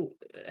 it. I think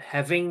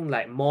having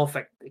like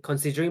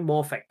considering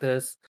more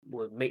factors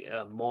would make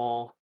a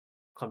more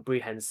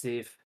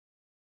comprehensive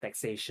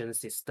taxation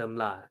system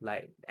lah.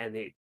 Like, and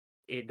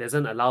it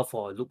doesn't allow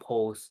for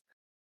loopholes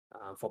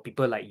for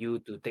people like you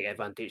to take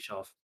advantage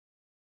of.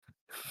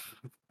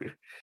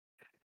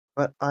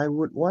 But I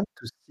would want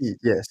to see,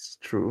 yes,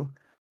 true.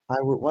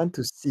 I would want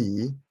to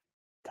see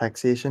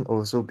taxation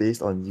also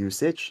based on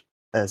usage,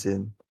 as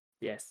in,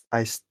 Yes.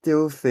 I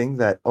still think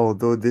that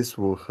although this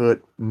will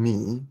hurt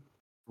me,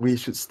 we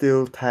should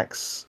still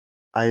tax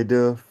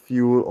either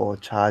fuel or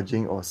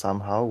charging or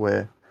somehow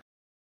where,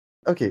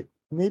 okay,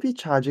 maybe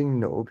charging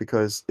no,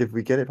 because if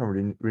we get it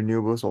from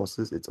renewable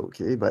sources, it's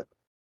okay. But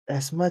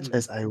as much Mm,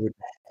 as I would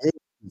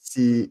hate to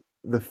see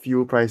the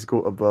fuel price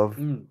go above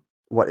mm.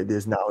 what it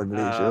is now in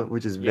Malaysia,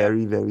 which is Yeah.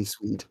 very, very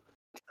sweet,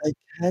 I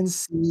can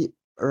see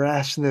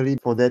rationally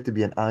for there to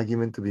be an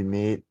argument to be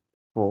made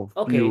for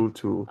Okay. fuel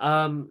to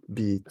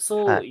be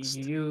So taxed.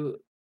 you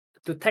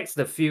to tax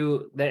the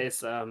fuel, that is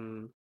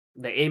the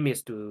aim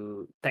is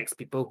to tax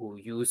people who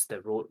use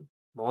the road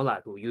more,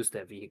 like who use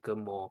the vehicle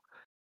more.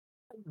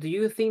 Do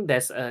you think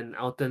there's an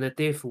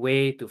alternative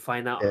way to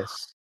find out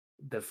Yes,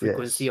 the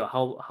frequency yes.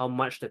 or how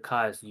much the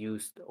car is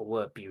used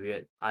over a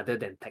period other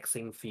than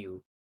taxing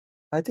fuel?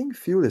 I think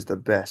fuel is the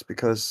best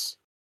because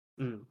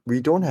Mm. we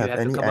don't You have have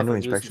to any come up annual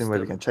with a new inspection where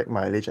we can system. check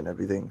mileage and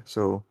everything.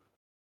 So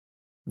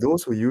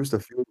those who use the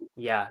fuel,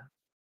 Yeah.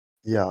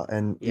 yeah,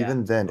 and Yeah.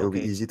 even then it'll be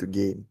Okay. easy to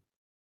gain.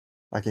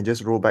 I can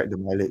just roll back the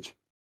mileage.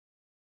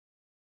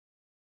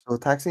 So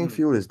taxing Mm.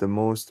 fuel is the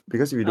most,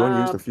 because if you don't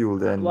use the fuel,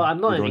 Well, then I'm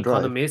you not an don't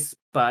drive. economist,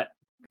 but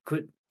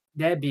could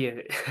there be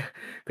a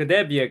could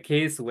there be a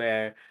case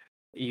where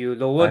you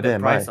lower the Neither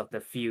am price I. of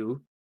the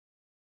fuel,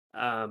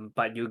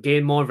 but you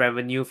gain more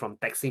revenue from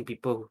taxing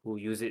people who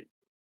use it?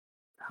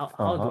 How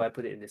do Uh-huh. I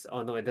put it in this?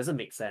 Oh no, it doesn't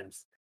make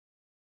sense.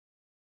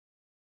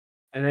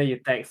 And then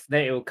you tax,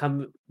 then it will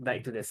come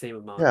back to the same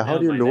amount. Yeah, how Never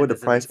do you mind, lower that the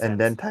doesn't price make and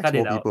then sense. tax Cut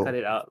more it out, cut people?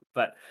 it out.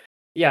 But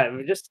yeah,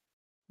 we just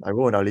I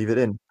won't, I'll leave it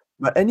in.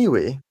 But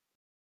anyway,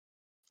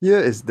 here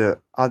is the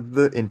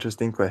other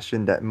interesting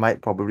question that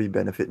might probably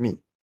benefit me.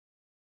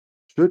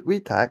 Should we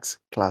tax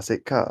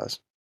classic cars?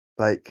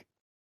 Like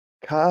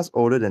cars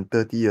older than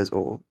 30 years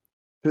old,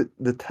 should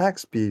the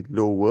tax be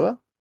lower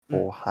mm,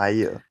 or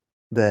higher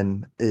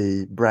than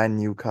a brand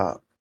new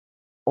car?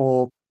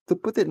 Or to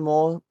put it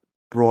more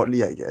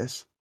broadly, I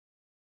guess,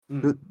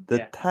 should the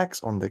yeah,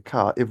 tax on the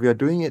car, if we are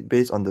doing it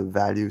based on the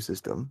value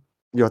system,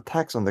 your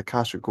tax on the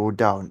car should go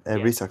down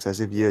every yes,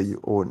 successive year yes.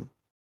 you own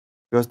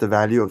because the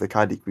value of the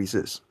car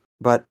decreases.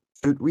 But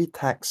should we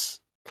tax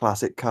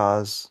classic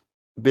cars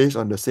based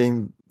on the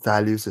same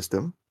value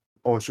system?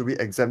 Or should we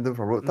exempt them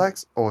from road Mm.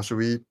 tax? Or should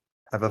we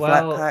have a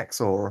flat Well,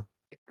 tax? Or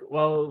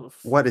well,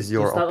 what is to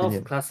your start off,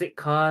 opinion? classic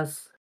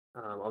cars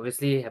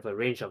obviously have a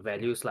range of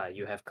values. Like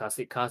you have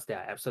classic cars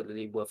that are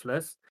absolutely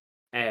worthless,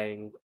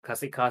 and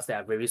classic cars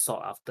that are very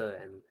sought after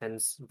and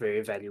hence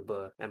very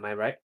valuable. Am I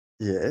right?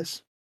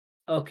 Yes.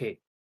 Okay,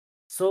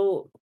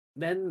 so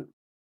then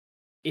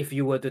if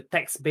you were to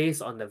tax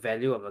based on the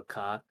value of a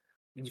car,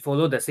 you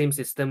follow the same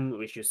system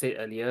which you said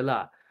earlier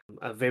lah.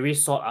 A very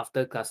sought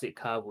after classic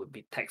car would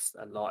be taxed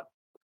a lot,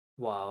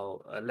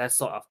 while a less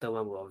sought after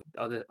one will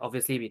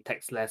obviously be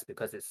taxed less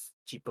because it's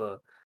cheaper.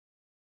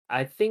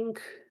 I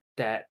think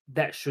that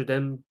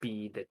shouldn't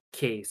be the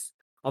case.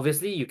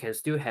 Obviously, you can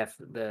still have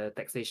the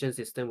taxation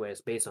system where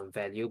it's based on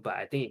value, but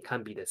I think it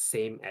can't be the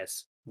same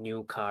as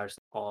new cars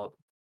or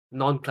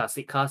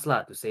non-classic cars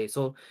lah to say.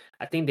 So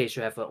I think they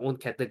should have their own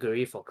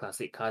category for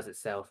classic cars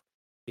itself,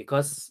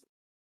 because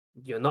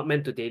you're not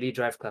meant to daily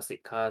drive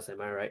classic cars, am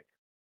I right?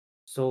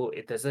 So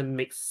it doesn't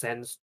make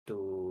sense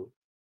to,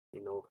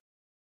 you know,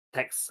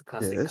 tax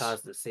classic Yes.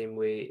 cars the same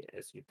way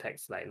as you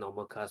tax like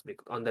normal cars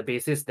on the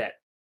basis that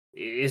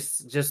it is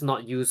just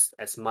not used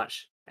as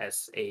much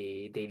as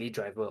a daily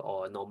driver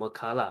or a normal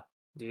car lah.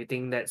 Do you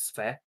think that's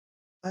fair?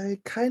 I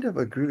kind of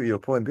agree with your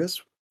point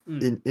because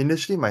Mm,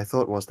 initially my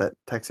thought was that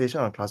taxation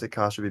on classic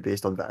cars should be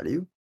based on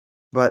value.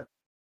 But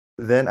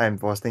then I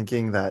was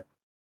thinking that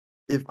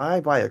if I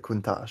buy a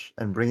Countach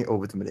and bring it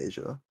over to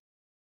Malaysia,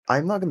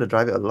 I'm not going to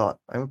drive it a lot.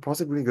 I'm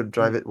possibly going to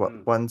drive it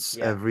once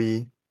yeah,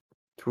 every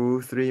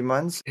 2-3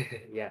 months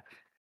yeah.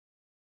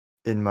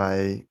 in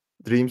my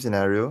dream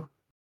scenario.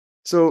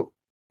 So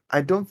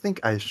I don't think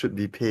I should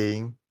be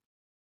paying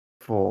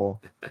for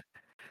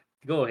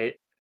Go ahead.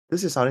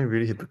 This is sounding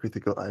really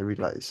hypocritical, I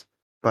realize.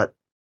 But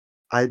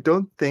I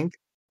don't think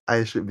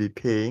I should be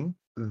paying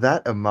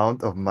that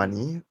amount of Mm,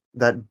 money,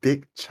 that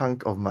big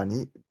chunk of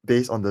money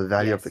based on the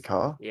value of the yes.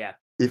 car Yeah.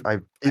 I if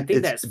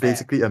think it's that's fair.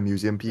 basically a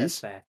museum That's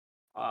piece. fair.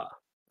 Uh,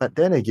 But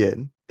then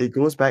again, it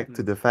goes back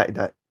to mm, the fact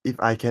that if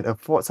I can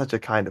afford such a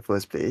car in the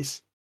first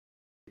place,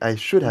 I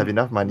should have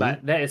enough but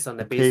money that is on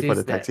to the pay for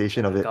basis the that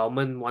taxation of the it.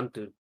 government want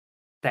to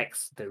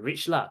tax the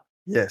rich lah.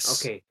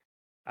 Yes, Okay.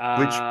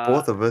 which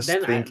both of us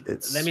Then think let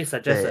it's me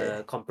suggest a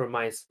fair.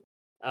 compromise.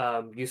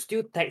 You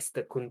still tax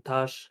the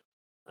Countach.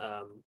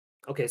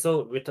 Okay,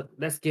 so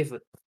let's give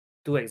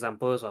two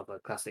examples of a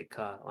classic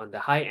car. On the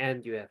high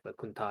end, you have a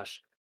Countach.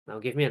 Now,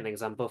 give me an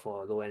example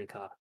for a low end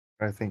car.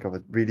 I think of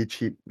a really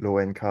cheap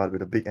low-end car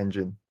with a big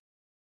engine.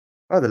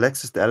 Oh, the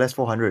Lexus, the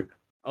LS400.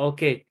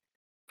 Okay,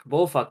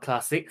 both are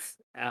classics.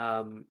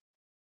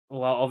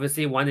 Well,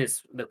 obviously, one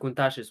is the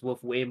Countach is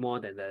worth way more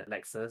than the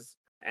Lexus,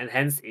 and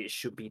hence it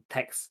should be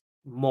taxed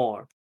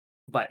more.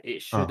 But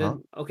it Uh-huh.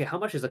 shouldn't. Okay, how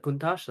much is a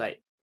Countach?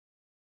 Like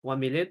 1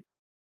 million?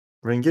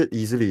 Ringgit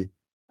easily.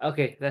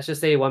 Okay, let's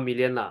just say 1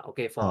 million lah.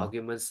 Okay, for Uh,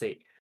 argument's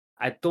sake,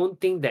 I don't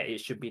think that it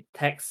should be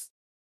taxed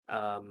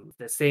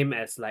the same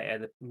as like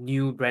a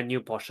brand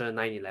new Porsche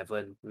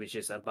 911, which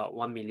is about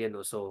 1 million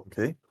or so.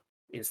 okay.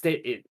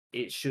 Instead,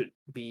 it should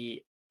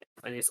be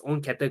in its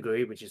own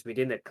category, which is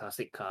within the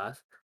classic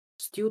cars,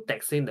 still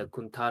taxing the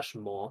Countach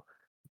more,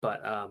 but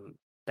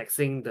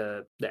taxing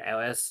the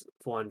LS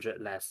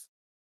 400 less.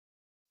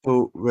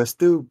 So we're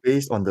still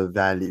based on the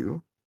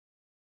value.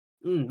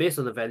 Based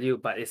on the value,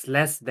 but it's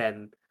less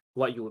than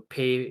what you would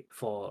pay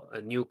for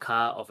a new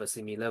car of a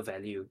similar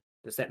value.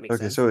 Does that make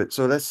Okay, sense?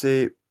 so let's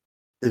say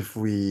if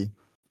we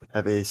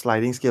have a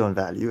sliding scale on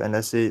value, and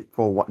let's say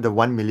for the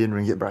 1 million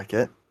ringgit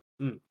bracket,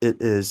 Mm,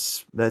 it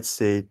is, let's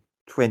say,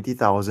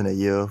 20,000 a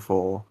year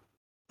for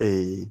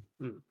a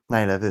mm.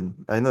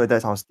 911. I know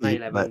that sounds steep,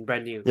 but 911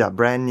 brand new. yeah,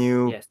 brand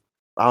new, Yes.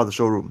 out of the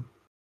showroom,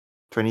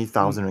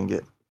 Mm, 20,000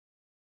 ringgit.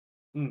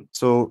 mm,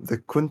 So the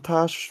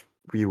Countach,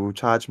 we will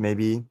charge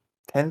maybe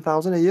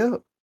 10,000 a year.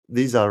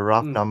 These are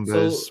rough So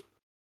numbers.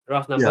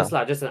 rough Yeah, numbers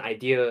lah, just an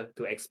idea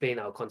to explain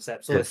our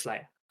concept. So it's yes,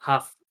 like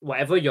half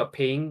whatever you're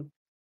paying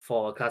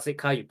for a classic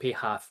car, you pay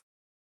half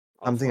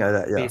of something like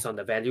that, yeah. based on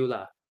the value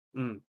lah.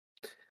 Mm.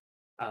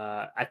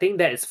 I think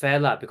that is fair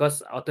lah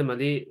because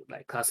ultimately,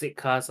 like classic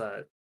cars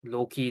are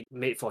low key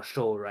made for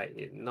show, right?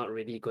 You're not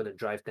really going to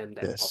drive them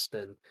that Yes.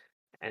 often,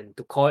 and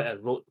to call it a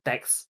road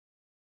tax,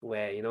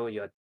 where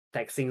you're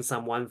taxing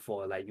someone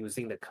for like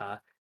using the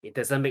car, it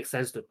doesn't make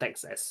sense to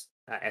tax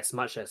as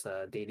much as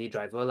a daily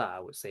driver lah. I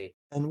would say.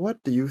 And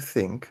what do you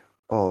think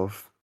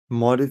of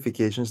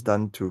modifications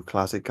done to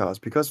classic cars?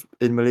 Because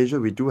in Malaysia,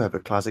 we do have a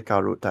classic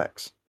car road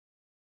tax,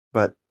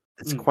 but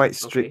it's quite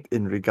Okay. strict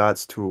in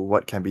regards to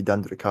what can be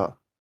done to the car.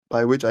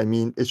 By which I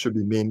mean it should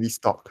be mainly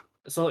stock.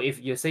 So if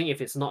you're saying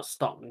if it's not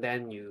stock,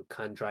 then you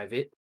can't drive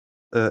it.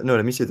 No,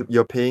 let me see.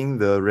 You're paying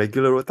the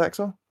regular road tax,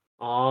 oh?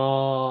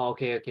 Oh,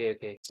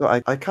 okay. So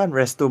I can't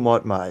resto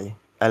mod my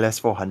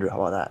LS400.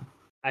 How about that?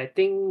 I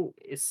think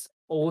it's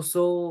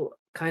also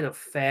kind of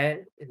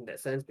fair in that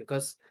sense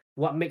because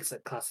what makes a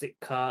classic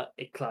car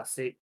a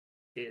classic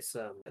is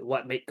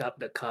what make up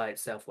the car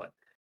itself. What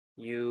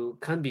you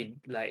can't be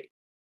like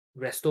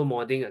resto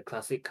modding a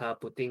classic car,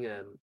 putting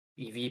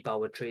EV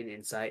powertrain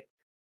inside,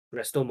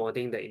 resto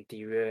modding the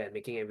interior and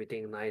making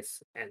everything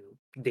nice and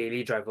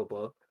daily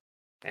drivable,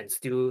 and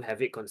still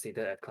have it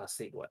considered a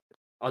classic. What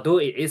although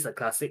it is a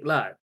classic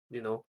lah,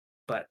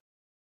 but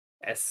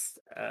as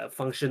a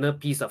functional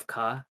piece of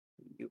car,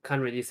 you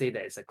can't really say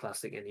that it's a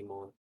classic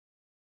anymore.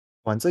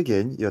 Once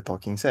again, you're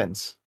talking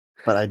sense.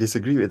 But I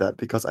disagree with that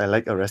because I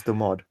like a resto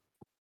mod.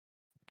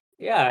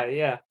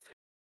 Yeah.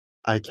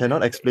 I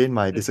cannot explain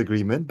my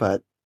disagreement,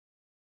 but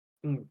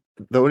Mm,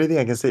 the only thing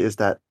I can say is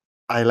that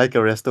I like a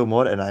resto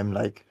mod and I'm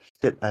like,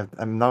 shit,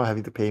 I'm now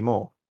having to pay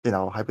more in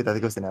our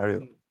hypothetical scenario.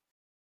 mm.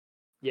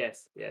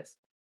 Yes.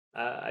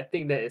 I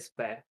think that is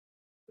fair.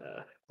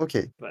 Uh,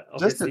 Okay, but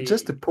just to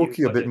obviously poke you've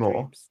you a got bit your more,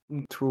 dreams.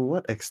 to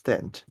what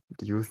extent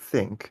do you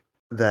think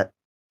that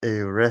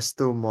a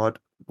resto mod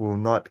will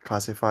not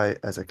classify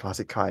as a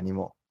classic car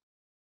anymore?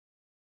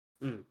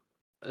 Mm.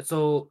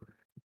 So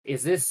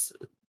is this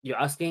you're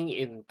asking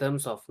in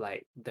terms of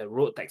like the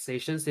road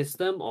taxation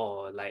system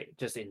or like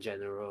just in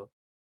general?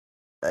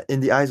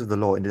 In the eyes of the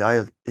law, in the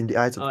eyes of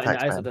Oh, the in the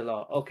tax eyes of man. the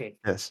law. Okay.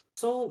 Yes.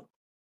 So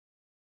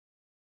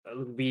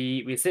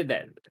we said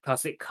that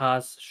classic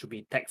cars should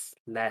be taxed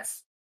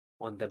less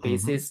on the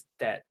Mm-hmm. basis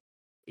that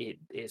it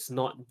is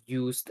not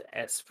used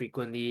as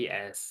frequently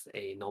as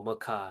a normal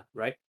car,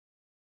 right?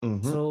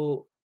 Mm-hmm.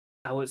 So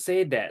I would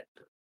say that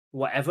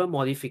whatever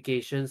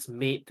modifications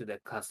made to the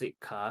classic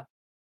car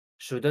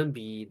shouldn't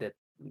be the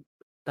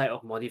type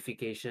of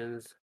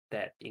modifications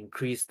that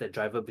increase the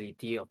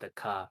drivability of the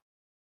car.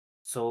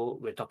 So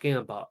we're talking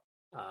about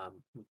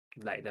um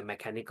like the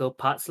mechanical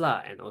parts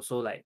lah, and also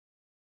like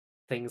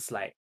things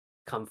like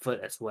comfort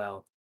as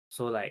well.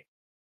 So like,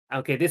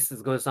 okay, this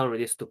is going to sound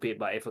really stupid,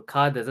 but if a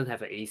car doesn't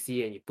have an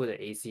AC and you put an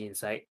AC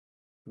inside,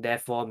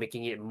 therefore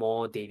making it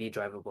more daily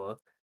drivable,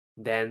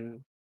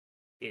 then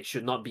it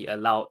should not be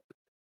allowed.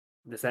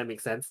 Does that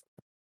make sense?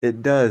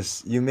 It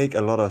does. You make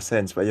a lot of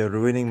sense, but you're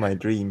ruining my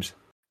dreams.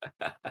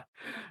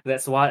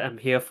 That's what I'm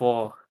here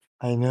for.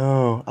 I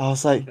know. I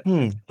was like,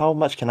 how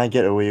much can I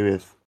get away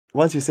with?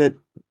 Once you said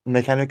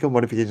mechanical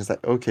modifications,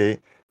 like, okay,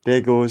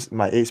 there goes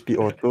my 8-speed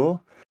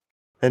auto.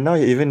 And now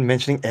you're even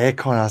mentioning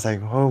aircon. I was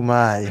like, oh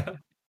my.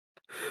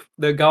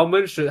 The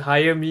government should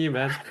hire me,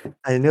 man.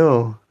 I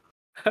know.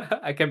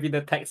 I can be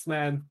the tax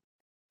man.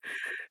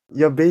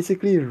 You're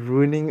basically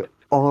ruining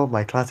all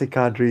my classic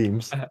car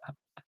dreams.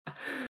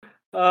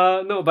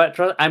 No, but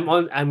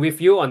I'm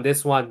with you on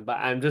this one, but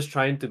I'm just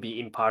trying to be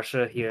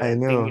impartial here I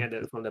and think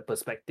know. from the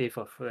perspective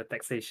of the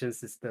taxation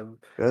system.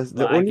 Because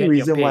the But I only get your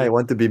reason why I pain.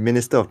 want to be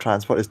Minister of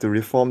Transport is to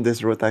reform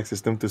this road tax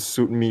system to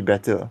suit me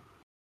better.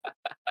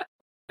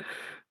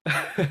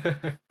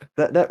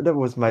 That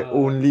was my Uh,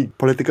 only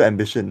political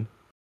ambition.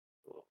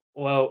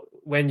 well,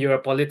 when you're a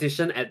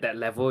politician at that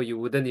level, you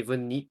wouldn't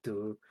even need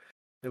to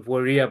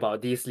worry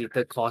about these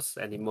little costs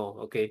anymore.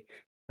 Okay,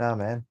 Nah,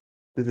 man.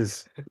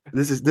 This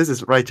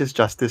is righteous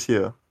justice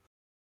here.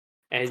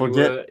 and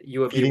Forget you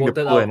will be feeding the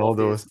voted poor out of and all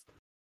those. office.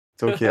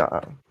 It's okay.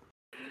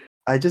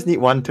 I just need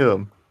one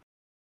term.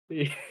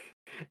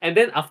 And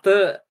then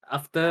after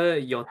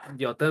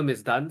your term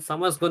is done,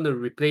 someone's going to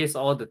replace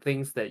all the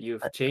things that I,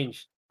 you've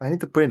changed I need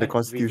to put in the and revert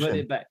constitution.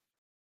 it back.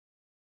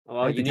 I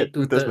Well, need to you get need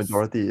 2/3 two-thirds.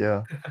 majority.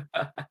 Yeah.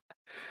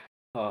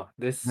 Oh,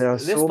 this There are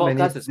this so many.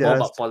 podcast is more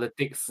about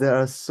politics. There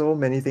are so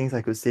many things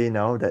I could say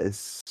now that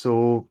is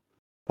so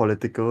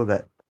political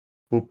that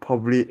will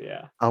probably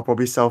Yeah, I'll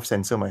probably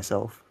self-censor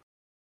myself.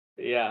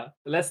 yeah.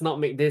 Let's not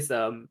make this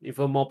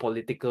even more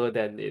political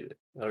than it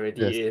Yes.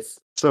 already is.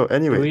 So Do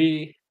anyway,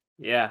 we?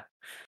 Yeah.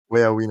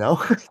 where are we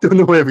now? Don't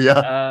know where we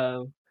are.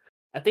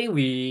 I think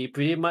we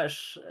pretty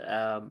much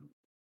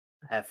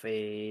have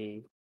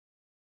a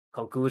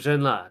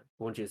conclusion lah.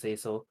 Won't you say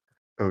so?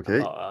 Okay.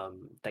 About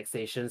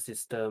taxation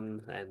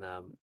system and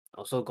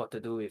also got to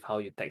do with how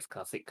you tax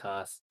classic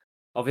cars.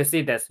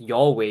 Obviously, there's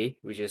your way,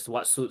 which is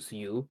what suits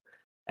you,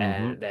 Mm-hmm.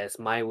 and there's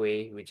my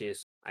way, which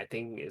is I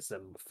think is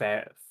a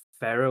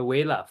fairer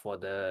way lah for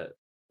the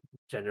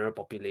general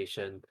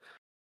population.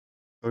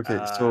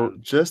 Okay. So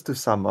just to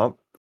sum up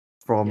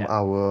from Yeah.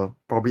 our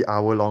probably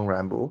hour-long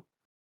ramble,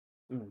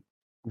 Mm,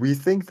 we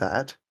think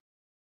that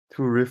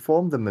to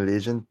reform the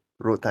Malaysian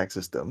road tax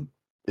system,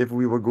 if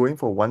we were going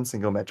for one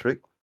single metric,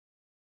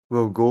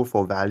 we'll go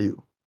for value,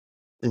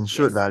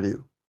 insured yes. value.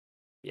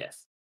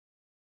 Yes.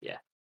 Yeah.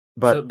 So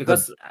But the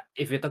because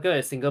if you're talking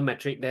about a single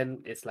metric,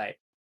 then it's like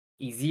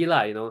easy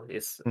lah,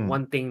 it's mm,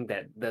 one thing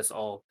that does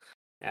all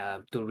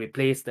to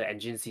replace the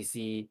engine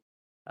CC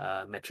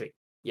metric.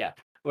 Yeah.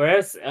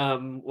 Whereas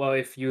well,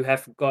 if you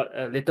have got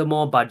a little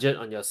more budget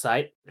on your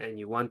side and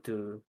you want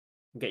to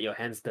get your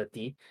hands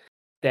dirty,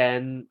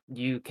 then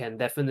you can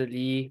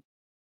definitely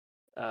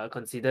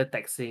consider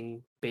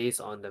taxing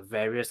based on the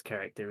various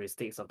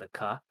characteristics of the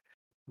car,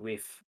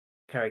 with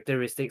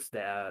characteristics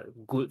that are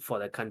good for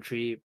the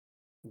country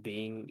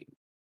being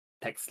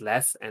taxed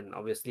less, and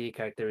obviously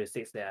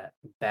characteristics that are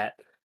bad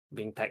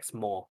being taxed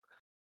more.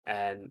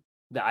 And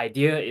the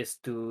idea is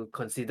to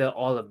consider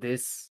all of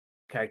these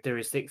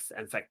characteristics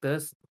and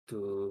factors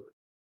to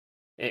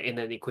in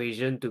an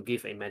equation to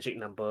give a magic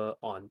number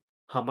on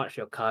how much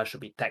your car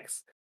should be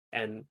taxed.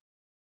 And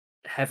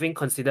having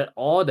considered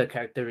all the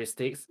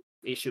characteristics,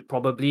 it should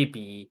probably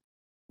be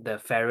the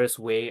fairest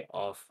way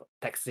of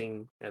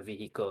taxing a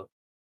vehicle.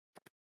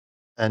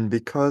 and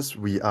because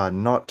we are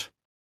not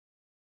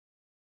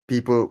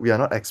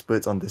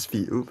experts on this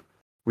field,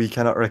 we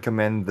cannot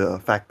recommend the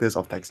factors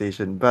of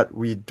taxation, but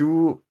we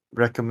do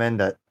recommend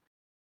that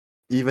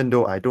even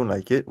though I don't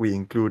like it, we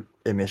include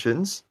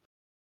emissions,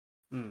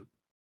 Mm,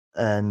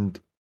 and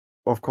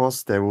of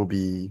course there will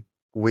be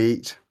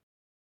weight,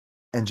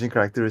 engine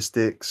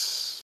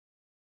characteristics,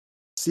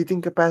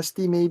 seating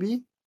capacity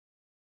maybe.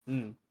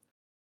 mm.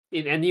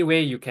 In any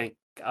way you can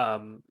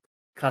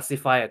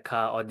classify a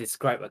car or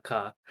describe a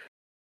car.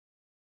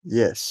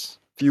 Yes,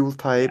 fuel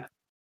type,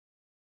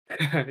 Yeah.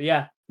 Yeah.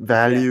 Yeah.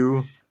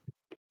 value.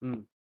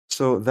 Mm.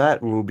 So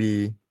that will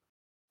be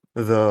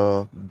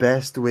the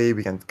best way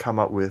we can come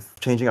up with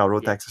changing our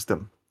road Yeah. tax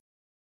system.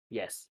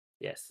 Yes.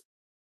 Yes.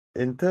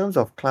 In terms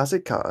of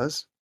classic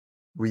cars,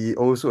 we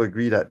also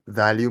agree that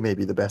value may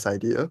be the best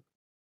idea,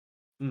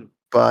 Mm.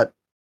 but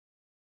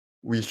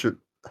we should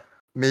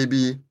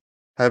maybe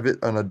have it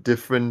on a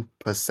different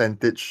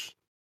percentage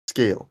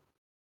scale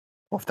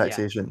of Yeah.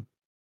 taxation.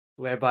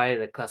 Whereby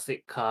the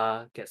classic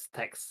car gets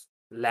taxed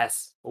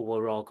less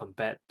overall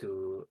compared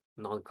to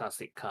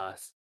non-classic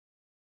cars.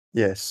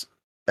 Yes,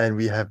 and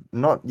we have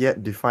not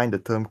yet defined the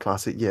term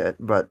classic yet,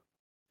 but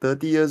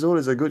 30 years old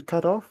is a good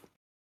cutoff.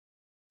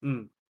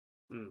 Mm.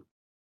 Mm.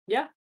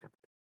 Yeah.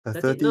 A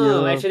 30 30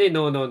 no, year actually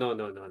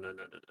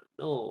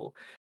no.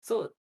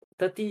 So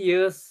 30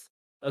 years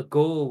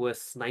ago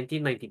was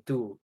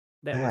 1992.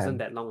 That wasn't man,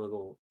 that long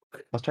ago. I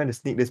was trying to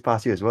sneak this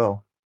past you as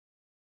well.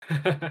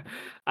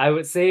 I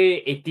would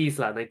say 80s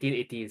lah,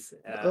 1980s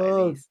at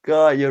Oh least.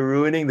 god, you're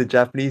ruining the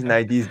Japanese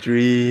 90s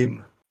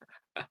dream.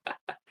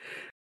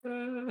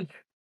 Uh,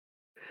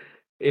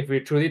 if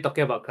we're truly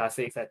talking about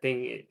classics, I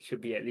think it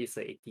should be at least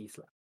the 80s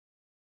lah.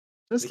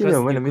 Just give me a Because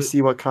moment, you let me could,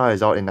 see what car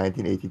is out in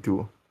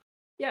 1982.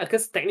 yeah,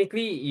 because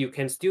technically you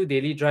can still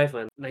daily drive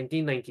a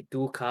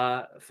 1992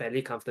 car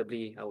fairly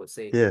comfortably, I would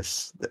say.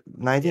 Yes, Yeah.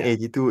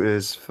 1982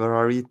 is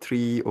Ferrari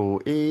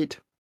 308.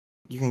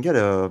 You can get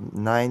a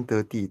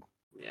 930,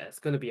 Yeah, it's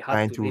going to be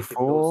hard to live with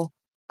those 924.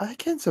 I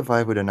can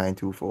survive with a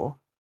 924.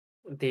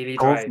 daily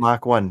Golf drive.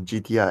 Mark 1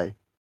 GTI,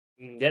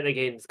 Yet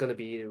again, it's going to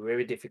be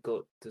very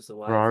difficult to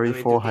survive. I Ferrari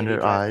mean, to daily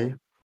drive 400i, on.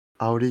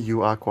 Audi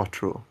UR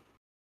Quattro.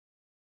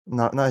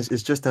 Now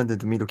it's just turned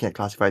into me looking at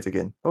classifieds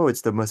again. Oh,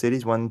 it's the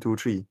Mercedes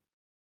 123,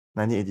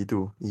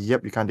 1982.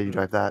 Yep, you can't daily Mm,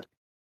 drive that.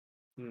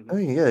 Oh, mhm.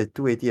 you can get a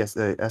 280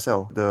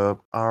 SL, the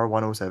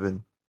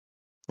R107.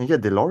 You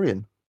get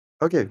DeLorean.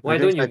 Okay, we're Why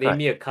getting don't you name sidetracked.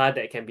 me a car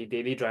that can be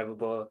daily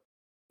drivable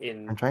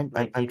in I'm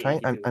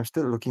 1982?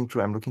 still looking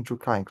through. I'm looking through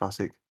Car and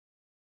Classic.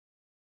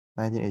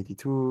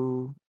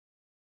 1982.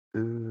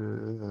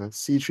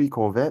 C3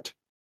 Corvette.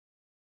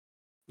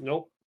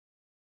 Nope,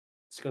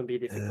 it's going to be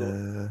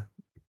difficult.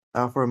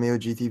 Alfa Romeo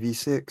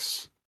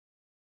GTV6.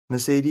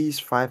 Mercedes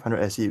 500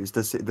 SE is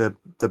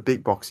the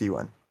big boxy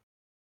one.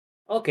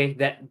 Okay,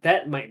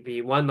 that might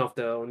be one of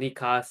the only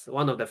cars,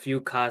 one of the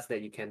few cars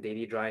that you can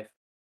daily drive, I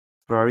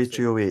Ferrari would say.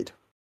 308.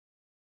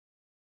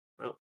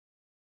 Oh,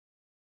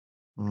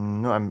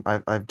 No,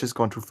 I've just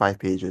gone through 5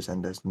 pages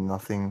and there's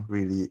nothing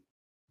really mm.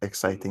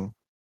 exciting.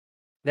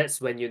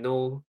 That's when you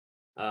know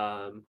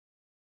um,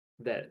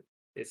 that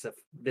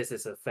this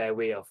is a fair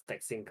way of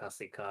taxing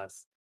classic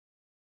cars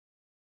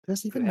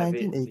There's to even have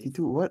it with.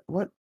 1982.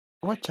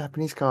 What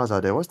Japanese cars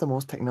are there? What's the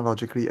most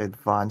technologically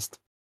advanced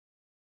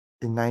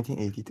in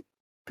 1982?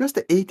 Because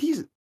the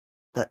 80s,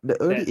 the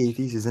early That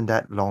 80s isn't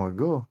that long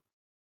ago,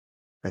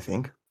 I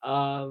think.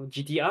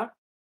 GTR,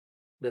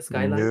 the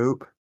Skyline,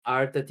 Nope.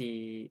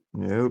 R32.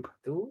 Nope.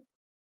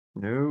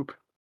 Nope.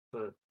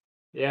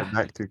 Yeah.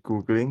 Back to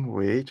Googling.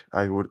 Wait,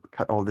 I would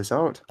cut all this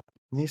out.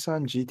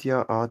 Nissan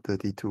GTR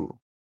R32.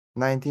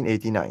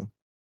 1989.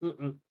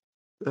 Mm-mm.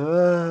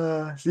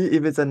 See,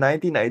 if it's a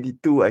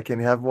 1992, I can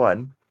have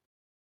one.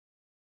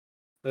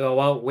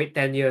 Well, wait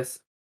 10 years.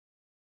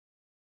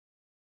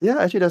 Yeah,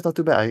 actually, that's not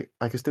too bad.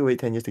 I can still wait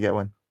 10 years to get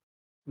one.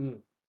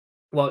 Mm.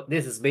 Well,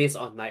 this is based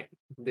on like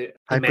the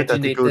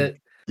Hypothetical,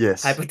 imaginated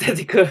yes.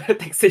 hypothetical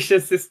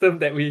taxation system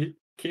that we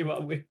came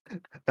up with.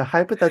 A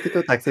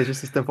hypothetical taxation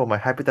system for my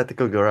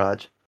hypothetical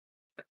garage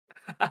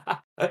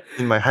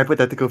in my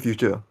hypothetical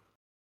future.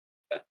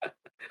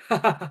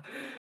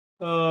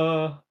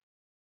 uh,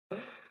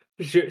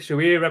 should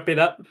we wrap it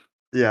up?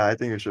 Yeah, I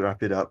think we should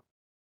wrap it up.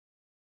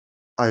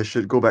 I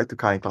should go back to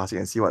Car and Classic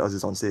and see what else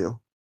is on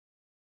sale.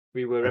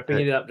 We were wrapping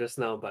Okay. it up just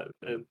now, but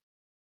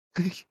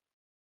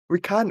We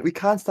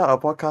can't start our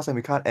podcast and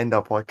we can't end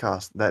our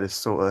podcast. That is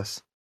so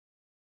us.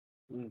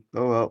 mm,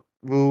 Oh well,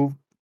 we'll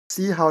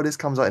see how this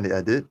comes out in the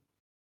edit,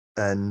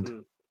 and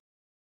mm,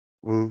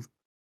 we'll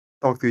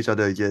talk to each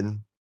other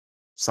again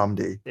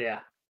someday. yeah,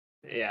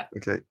 yeah.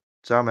 Okay.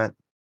 Ciao, man.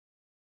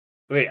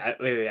 Wait,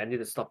 I need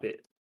to stop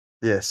it.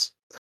 Yes.